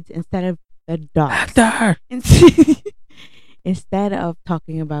kids instead of the dogs. Actor! Instead of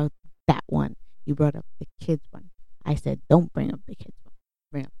talking about that one, you brought up the kids one. I said, don't bring up the kids one.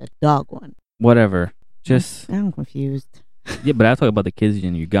 Bring up the dog one. Whatever. Just... I'm confused. Yeah, but I talk about the kids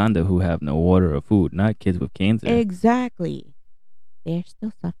in Uganda who have no water or food, not kids with cancer. Exactly. They're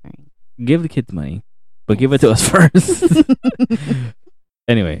still suffering. Give the kids money, but give it to us first.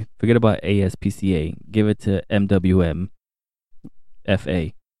 Anyway, forget about ASPCA. Give it to MWM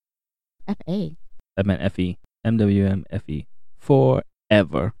FA. FA? I meant FE. MWM FE.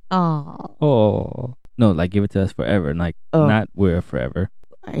 Forever. Oh. No, like give it to us forever. Like, not we're forever.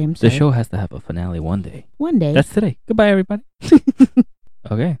 I am sorry. The show has to have a finale one day. One day. That's today. Goodbye, everybody.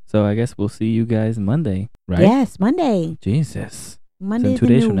 Okay, so I guess we'll see you guys Monday, right? Yes, Monday. Jesus. Monday the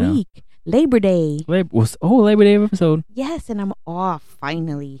new week. Labor Day. Labor Day episode. Yes, and I'm off,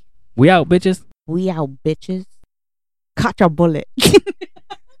 finally. We out, bitches. We out, bitches. Catch a bullet.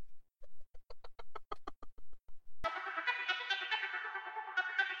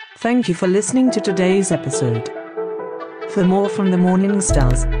 Thank you for listening to today's episode. For more from the Morning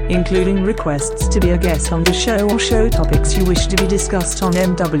Stars, including requests to be a guest on the show or show topics you wish to be discussed on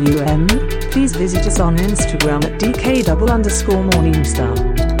MWM, please visit us on Instagram at DK_Morningstar.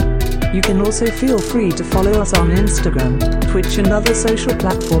 You can also feel free to follow us on Instagram, Twitch and other social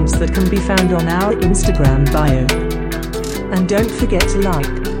platforms that can be found on our Instagram bio. And don't forget to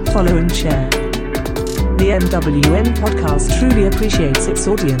like, follow and share. The MWM podcast truly appreciates its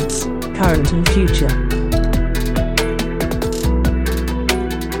audience, current and future.